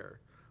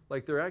rare.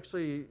 Like they're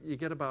actually, you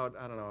get about,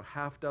 I don't know,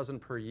 6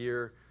 per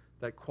year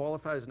that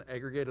qualify as an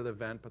aggregated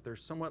event, but they're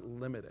somewhat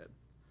limited.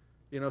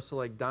 You know, so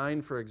like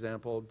Dyn, for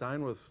example,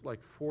 Dyn was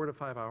like 4 to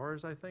 5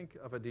 hours, I think,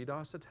 of a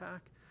DDoS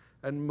attack.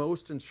 And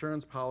most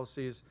insurance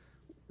policies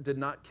did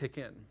not kick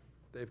in.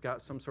 They've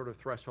got some sort of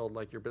threshold,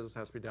 like your business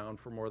has to be down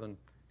for more than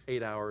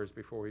 8 hours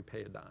before we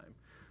pay a dime.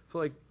 So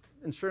like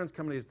insurance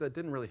companies, that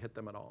didn't really hit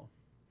them at all.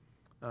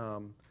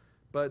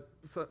 But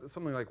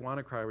something like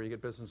WannaCry, where you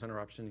get business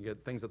interruption, you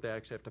get things that they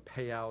actually have to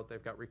pay out,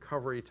 they've got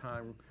recovery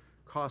time,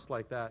 costs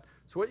like that.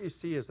 So what you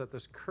see is that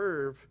this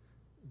curve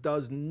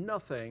does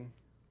nothing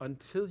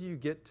until you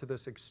get to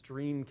this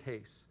extreme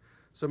case.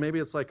 So maybe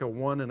it's like a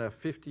 1 in a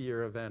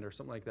 50-year event or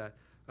something like that,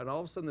 and all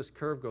of a sudden this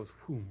curve goes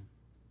whoom,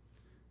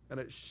 and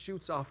it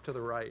shoots off to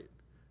the right.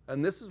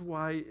 And this is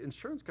why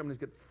insurance companies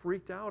get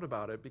freaked out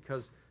about it,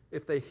 because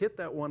if they hit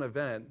that one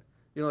event,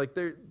 you know, like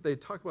they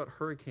talk about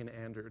Hurricane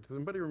Andrew. Does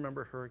anybody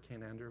remember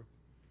Hurricane Andrew?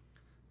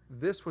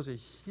 This was a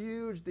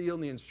huge deal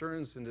in the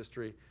insurance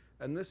industry,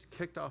 and this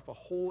kicked off a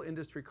whole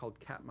industry called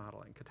CAT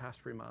modeling,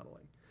 catastrophe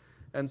modeling.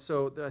 And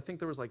so I think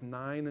there was like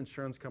 9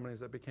 insurance companies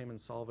that became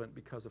insolvent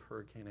because of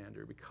Hurricane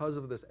Andrew, because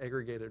of this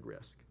aggregated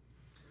risk.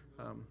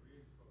 The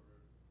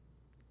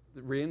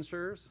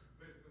reinsurers?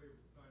 Basically,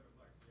 kind of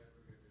like the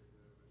aggregated,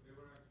 they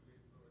were actually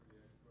insuring the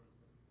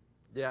insurance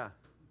companies. Yeah.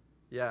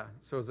 Yeah,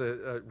 so it was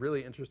a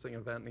really interesting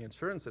event in the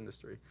insurance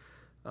industry.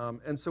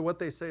 And so what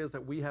they say is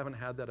that we haven't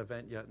had that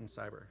event yet in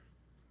cyber.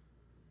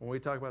 When we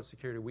talk about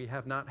security, we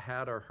have not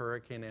had our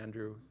Hurricane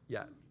Andrew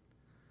yet.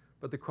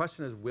 But the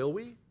question is, will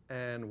we?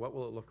 And what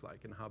will it look like?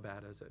 And how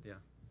bad is it? Yeah.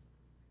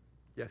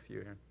 Yes, you,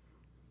 Aaron.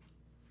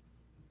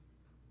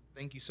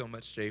 Thank you so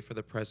much, Jay, for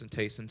the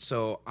presentation.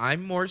 So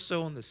I'm more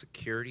so on the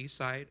security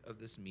side of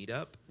this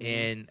meetup.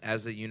 And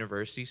as a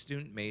university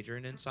student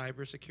majoring in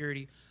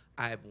cybersecurity,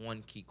 I have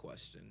one key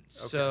question.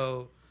 Okay.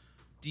 So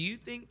do you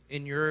think,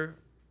 in your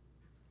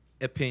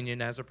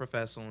opinion as a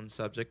professional and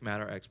subject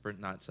matter expert,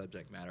 not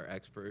subject matter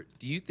expert,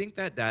 do you think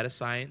that data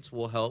science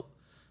will help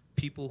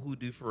people who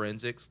do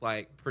forensics,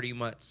 like pretty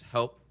much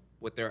help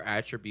with their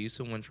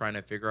attribution when trying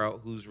to figure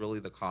out who's really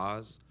the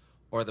cause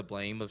or the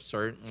blame of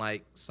certain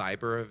like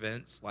cyber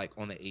events, like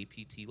on the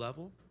APT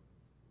level?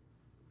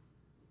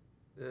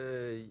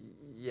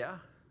 Yeah.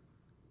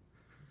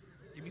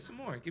 Give me some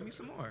more. Give me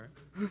some more.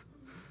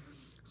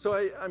 So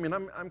I mean,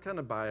 I'm kind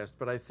of biased,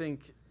 but I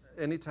think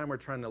anytime we're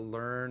trying to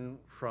learn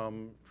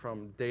from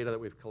data that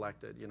we've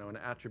collected, you know, an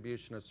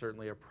attribution is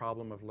certainly a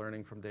problem of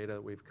learning from data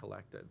that we've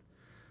collected.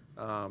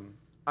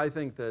 I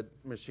think that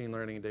machine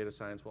learning and data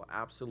science will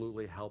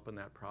absolutely help in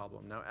that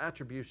problem. Now,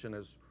 attribution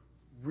is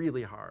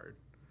really hard,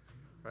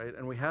 right?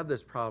 And we had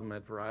this problem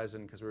at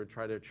Verizon because we were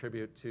trying to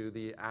attribute to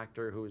the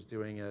actor who was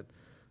doing it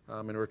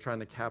and we're trying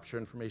to capture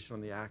information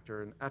on the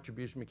actor, and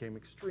attribution became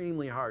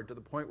extremely hard to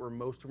the point where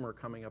most of them are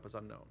coming up as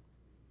unknown,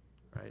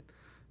 right?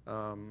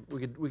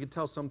 We could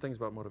tell some things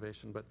about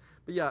motivation, but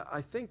yeah,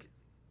 I think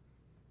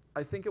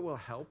it will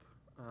help,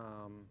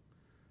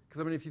 because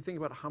I mean, if you think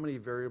about how many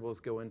variables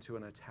go into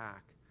an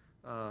attack,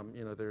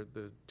 you know,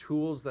 the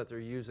tools that they're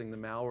using, the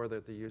malware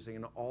that they're using,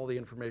 and all the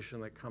information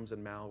that comes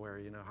in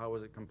malware, you know, how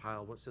was it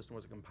compiled, what system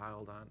was it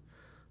compiled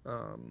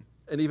on,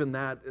 and even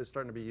that is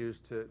starting to be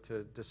used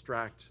to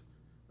distract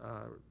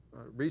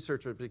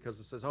researchers, because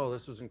it says, oh,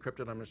 this was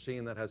encrypted on a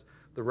machine that has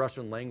the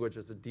Russian language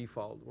as a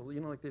default. Well,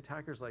 you know, like the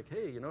attacker's like,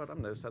 hey, you know what,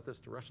 I'm going to set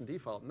this to Russian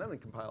default and then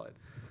compile it.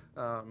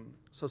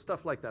 So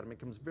stuff like that, it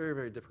becomes very,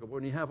 very difficult. But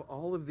when you have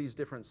all of these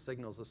different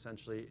signals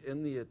essentially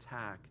in the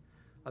attack,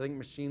 I think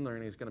machine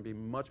learning is going to be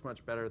much,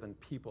 much better than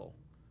people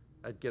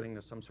at getting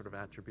to some sort of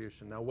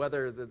attribution. Now,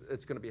 whether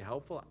it's going to be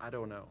helpful, I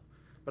don't know.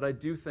 But I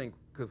do think,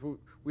 because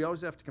we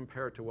always have to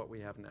compare it to what we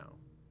have now.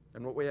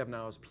 And what we have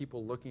now is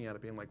people looking at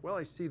it being like, well,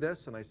 I see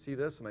this, and I see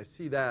this, and I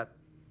see that.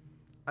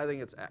 I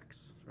think it's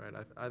X, right?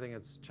 I think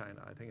it's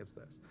China. I think it's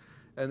this.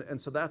 And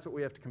so that's what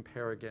we have to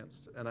compare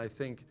against. And I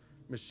think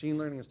machine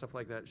learning and stuff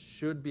like that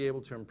should be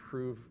able to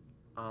improve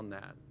on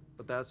that.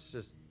 But that's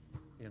just,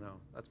 you know,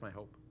 that's my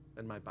hope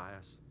and my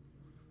bias.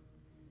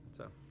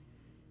 So,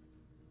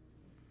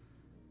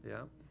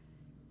 yeah.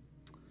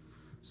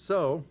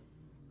 So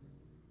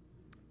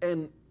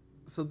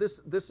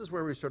this is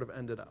where we sort of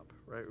ended up,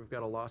 right? We've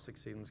got a loss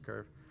exceedance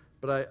curve.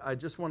 But I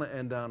just want to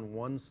end on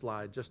one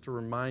slide just to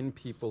remind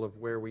people of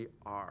where we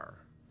are,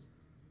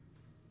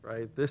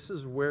 right? This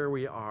is where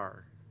we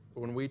are.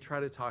 When we try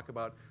to talk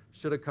about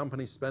should a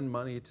company spend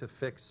money to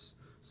fix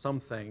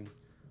something,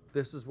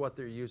 this is what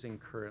they're using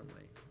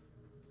currently,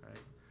 right?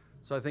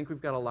 So I think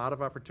we've got a lot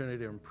of opportunity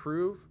to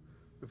improve.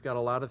 We've got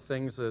a lot of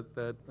things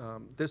that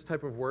this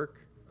type of work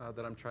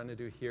that I'm trying to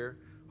do here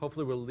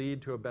hopefully will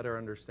lead to a better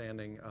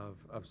understanding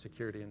of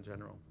security in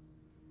general.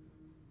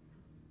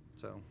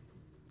 So,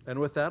 and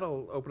with that,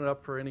 I'll open it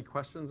up for any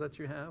questions that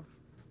you have.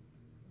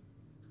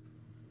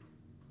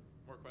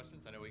 More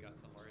questions? I know we got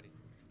some already.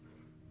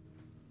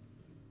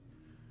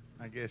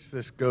 I guess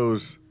this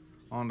goes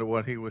on to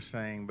what he was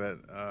saying, but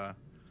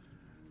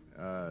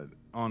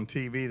on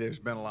TV there's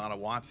been a lot of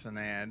Watson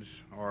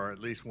ads, or at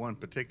least one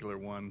particular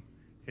one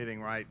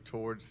hitting right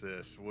towards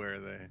this, where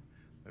the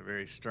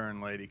very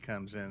stern lady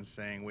comes in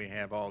saying, we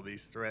have all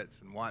these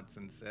threats, and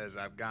Watson says,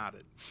 I've got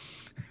it.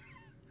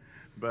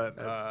 But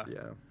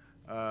yeah.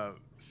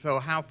 so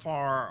how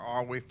far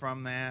are we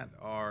from that,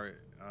 or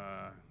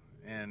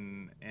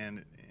and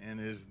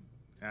is,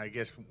 I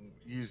guess,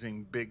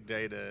 using big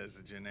data as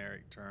a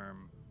generic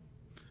term,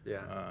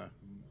 yeah,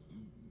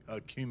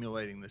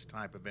 accumulating this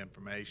type of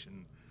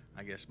information,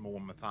 I guess, more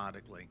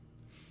methodically?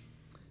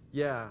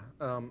 Yeah.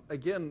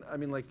 Again, I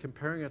mean, like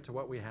comparing it to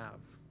what we have,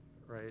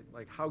 right?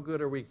 Like, how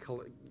good are we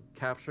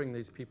capturing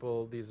these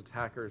people, these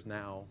attackers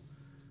now?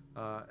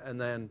 And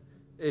then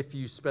if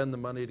you spend the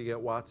money to get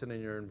Watson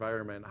in your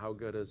environment, how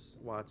good is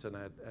Watson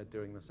at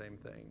doing the same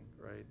thing,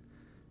 right?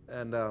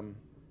 And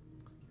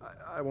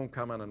I won't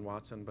comment on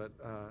Watson, but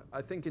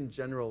I think in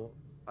general,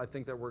 I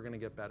think that we're going to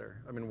get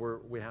better. I mean,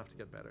 we have to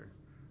get better,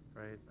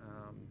 right?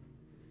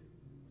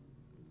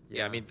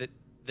 Yeah, I mean,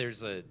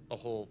 there's a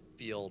whole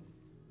field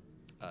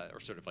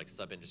or sort of like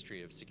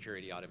sub-industry of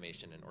security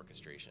automation and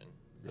orchestration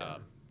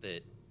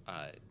that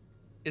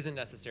isn't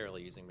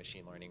necessarily using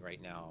machine learning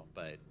right now,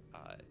 but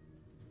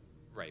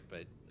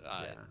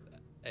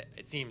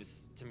it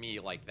seems to me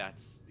like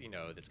that's, you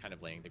know, that's kind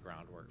of laying the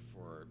groundwork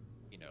for,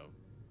 you know,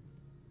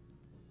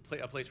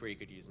 a place where you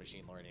could use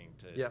machine learning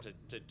to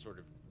sort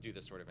of do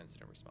this sort of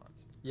incident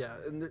response. Yeah,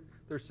 and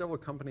there's several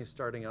companies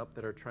starting up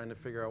that are trying to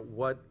figure out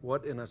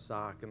what in a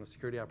SOC, in the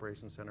Security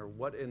Operations Center,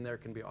 what in there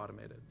can be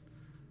automated,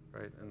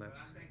 right? And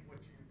that's. But I think what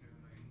you're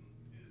doing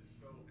is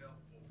so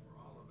helpful for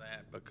all of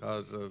that,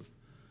 because of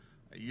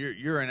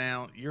you're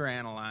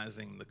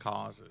analyzing the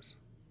causes.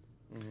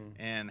 Mm-hmm.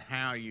 And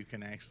how you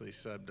can actually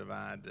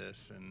subdivide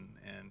this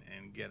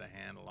and get a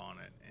handle on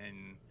it,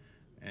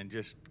 and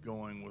just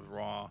going with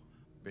raw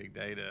big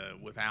data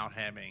without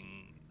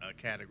having a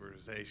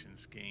categorization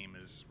scheme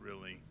is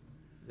really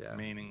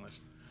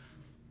meaningless.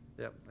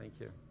 Yep, thank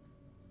you.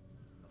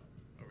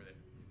 Over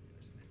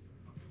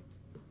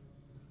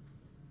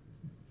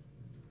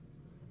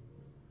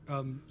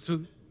there. So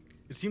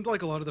it seemed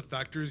like a lot of the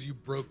factors you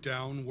broke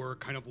down were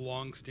kind of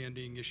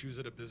long-standing issues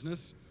at a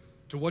business.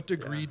 To what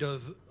degree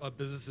does a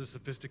business's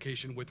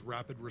sophistication with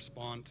rapid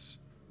response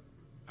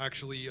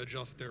actually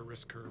adjust their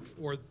risk curve,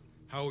 or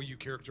how you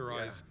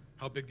characterize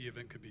how big the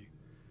event could be?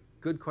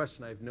 Good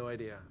question. I have no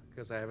idea,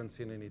 because I haven't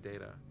seen any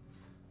data.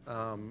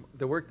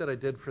 The work that I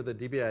did for the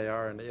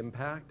DBIR and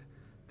impact,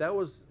 that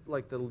was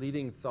like the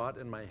leading thought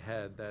in my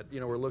head, that, you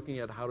know, we're looking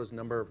at how does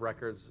number of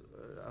records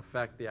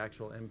affect the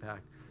actual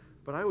impact.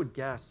 But I would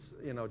guess,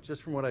 you know,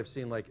 just from what I've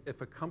seen, like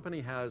if a company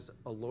has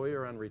a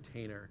lawyer on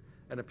retainer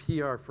and a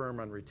PR firm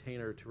on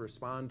retainer to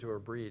respond to a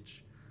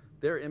breach,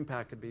 their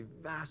impact could be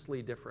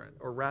vastly different.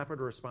 Or rapid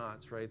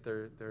response, right?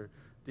 Their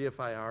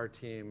DFIR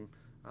team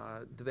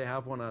Do they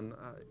have one on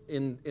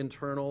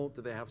internal?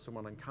 Do they have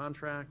someone on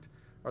contract?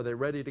 Are they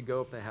ready to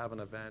go if they have an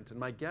event? And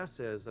my guess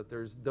is that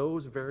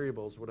those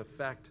variables would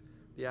affect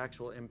the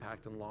actual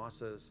impact and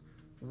losses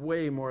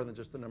way more than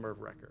just the number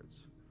of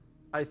records,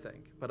 I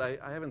think. But I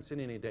haven't seen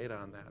any data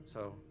on that,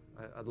 so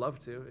I'd love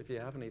to. If you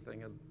have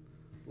anything, I'd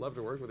love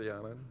to work with you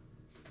on it.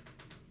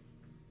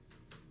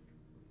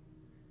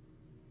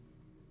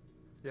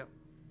 Yep.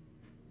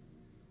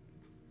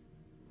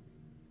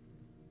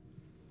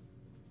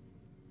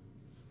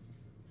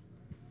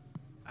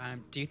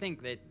 Do you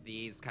think that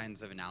these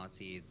kinds of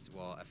analyses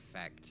will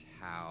affect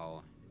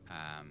how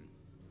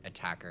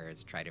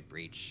attackers try to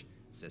breach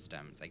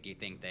systems? Like, do you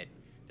think that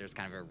there's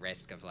kind of a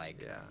risk of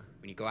like,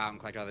 when you go out and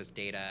collect all this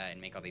data and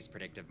make all these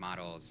predictive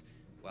models,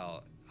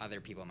 well, other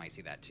people might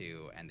see that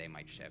too, and they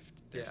might shift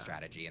their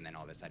strategy, and then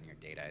all of a sudden your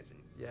data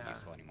isn't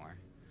useful anymore?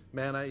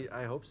 Man,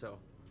 I hope so.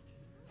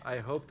 I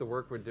hope the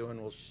work we're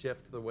doing will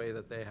shift the way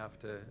that they have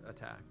to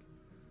attack.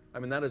 I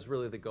mean, that is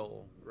really the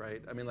goal,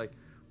 right? I mean, like,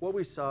 what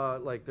we saw,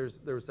 like,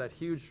 there was that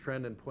huge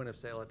trend in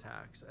point-of-sale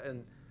attacks,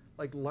 and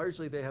like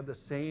largely they had the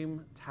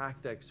same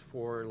tactics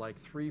for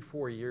like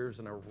 3-4 years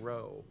in a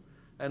row,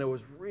 and it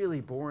was really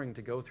boring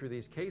to go through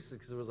these cases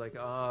because it was like,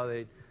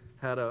 they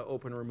had an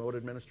open remote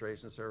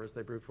administration service,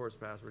 they brute force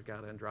password,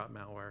 got in, dropped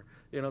malware.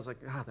 You know, it's like,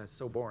 that's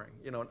so boring.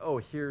 You know,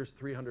 and here's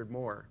 300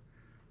 more,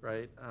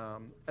 right?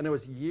 And it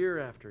was year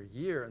after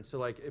year, and so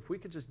like if we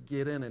could just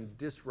get in and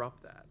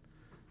disrupt that.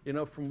 You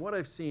know, from what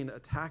I've seen,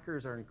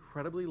 attackers are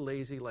incredibly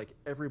lazy like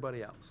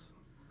everybody else.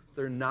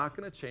 They're not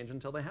going to change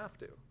until they have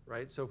to,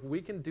 right? So if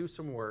we can do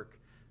some work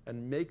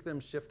and make them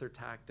shift their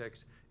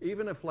tactics,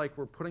 even if like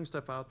we're putting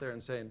stuff out there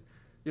and saying,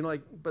 you know,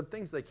 like, but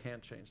things they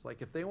can't change.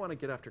 Like if they want to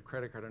get after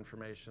credit card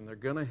information, they're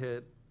going to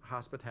hit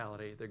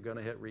hospitality, they're going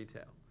to hit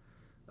retail.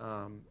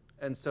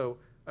 And so,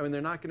 I mean, they're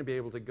not going to be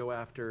able to go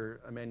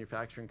after a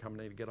manufacturing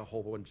company to get a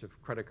whole bunch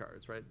of credit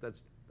cards, right?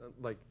 That's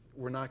like,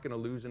 we're not going to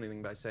lose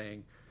anything by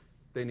saying,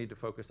 they need to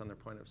focus on their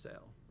point of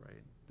sale,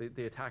 right?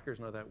 The attackers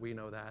know that, we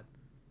know that.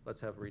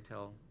 Let's have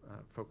retail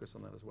focus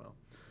on that as well.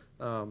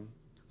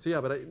 So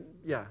yeah, but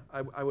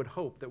I would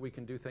hope that we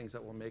can do things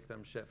that will make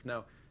them shift.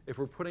 Now, if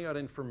we're putting out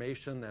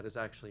information that is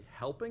actually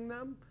helping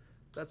them,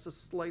 that's a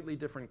slightly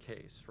different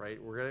case,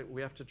 right? We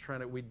have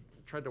to we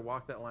tried to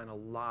walk that line a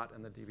lot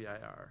in the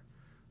DBIR.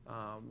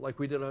 Like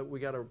we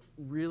got a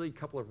really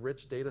couple of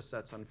rich data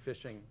sets on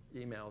phishing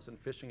emails and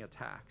phishing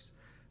attacks.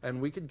 And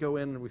we could go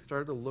in and we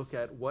started to look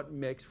at what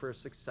makes for a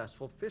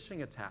successful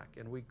phishing attack.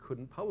 And we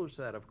couldn't publish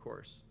that, of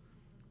course,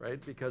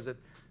 right? Because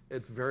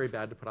it's very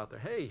bad to put out there,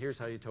 hey, here's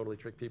how you totally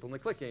trick people into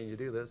clicking. You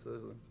do this.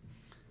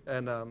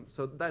 And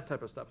so that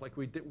type of stuff. Like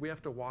we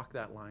have to walk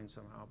that line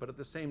somehow. But at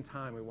the same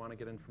time, we want to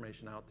get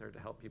information out there to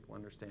help people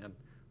understand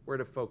where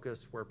to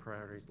focus, where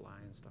priorities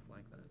lie, and stuff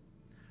like that.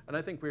 And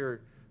I think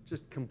we're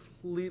just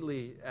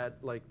completely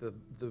at like the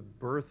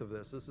birth of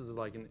this. This is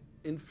like an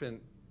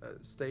infant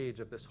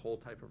stage of this whole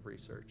type of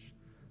research.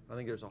 I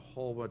think there's a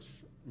whole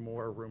bunch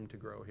more room to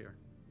grow here.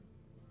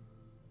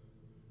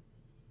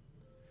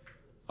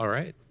 All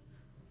right.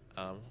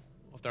 Well,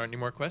 if there aren't any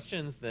more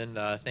questions, then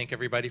thank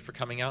everybody for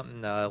coming out,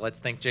 and let's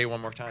thank Jay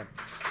one more time.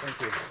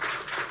 Thank you.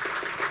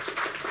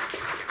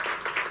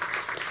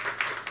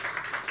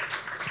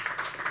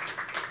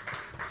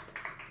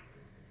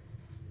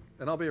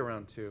 And I'll be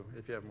around too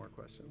if you have more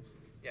questions.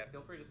 Yeah, feel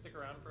free to stick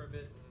around for a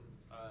bit.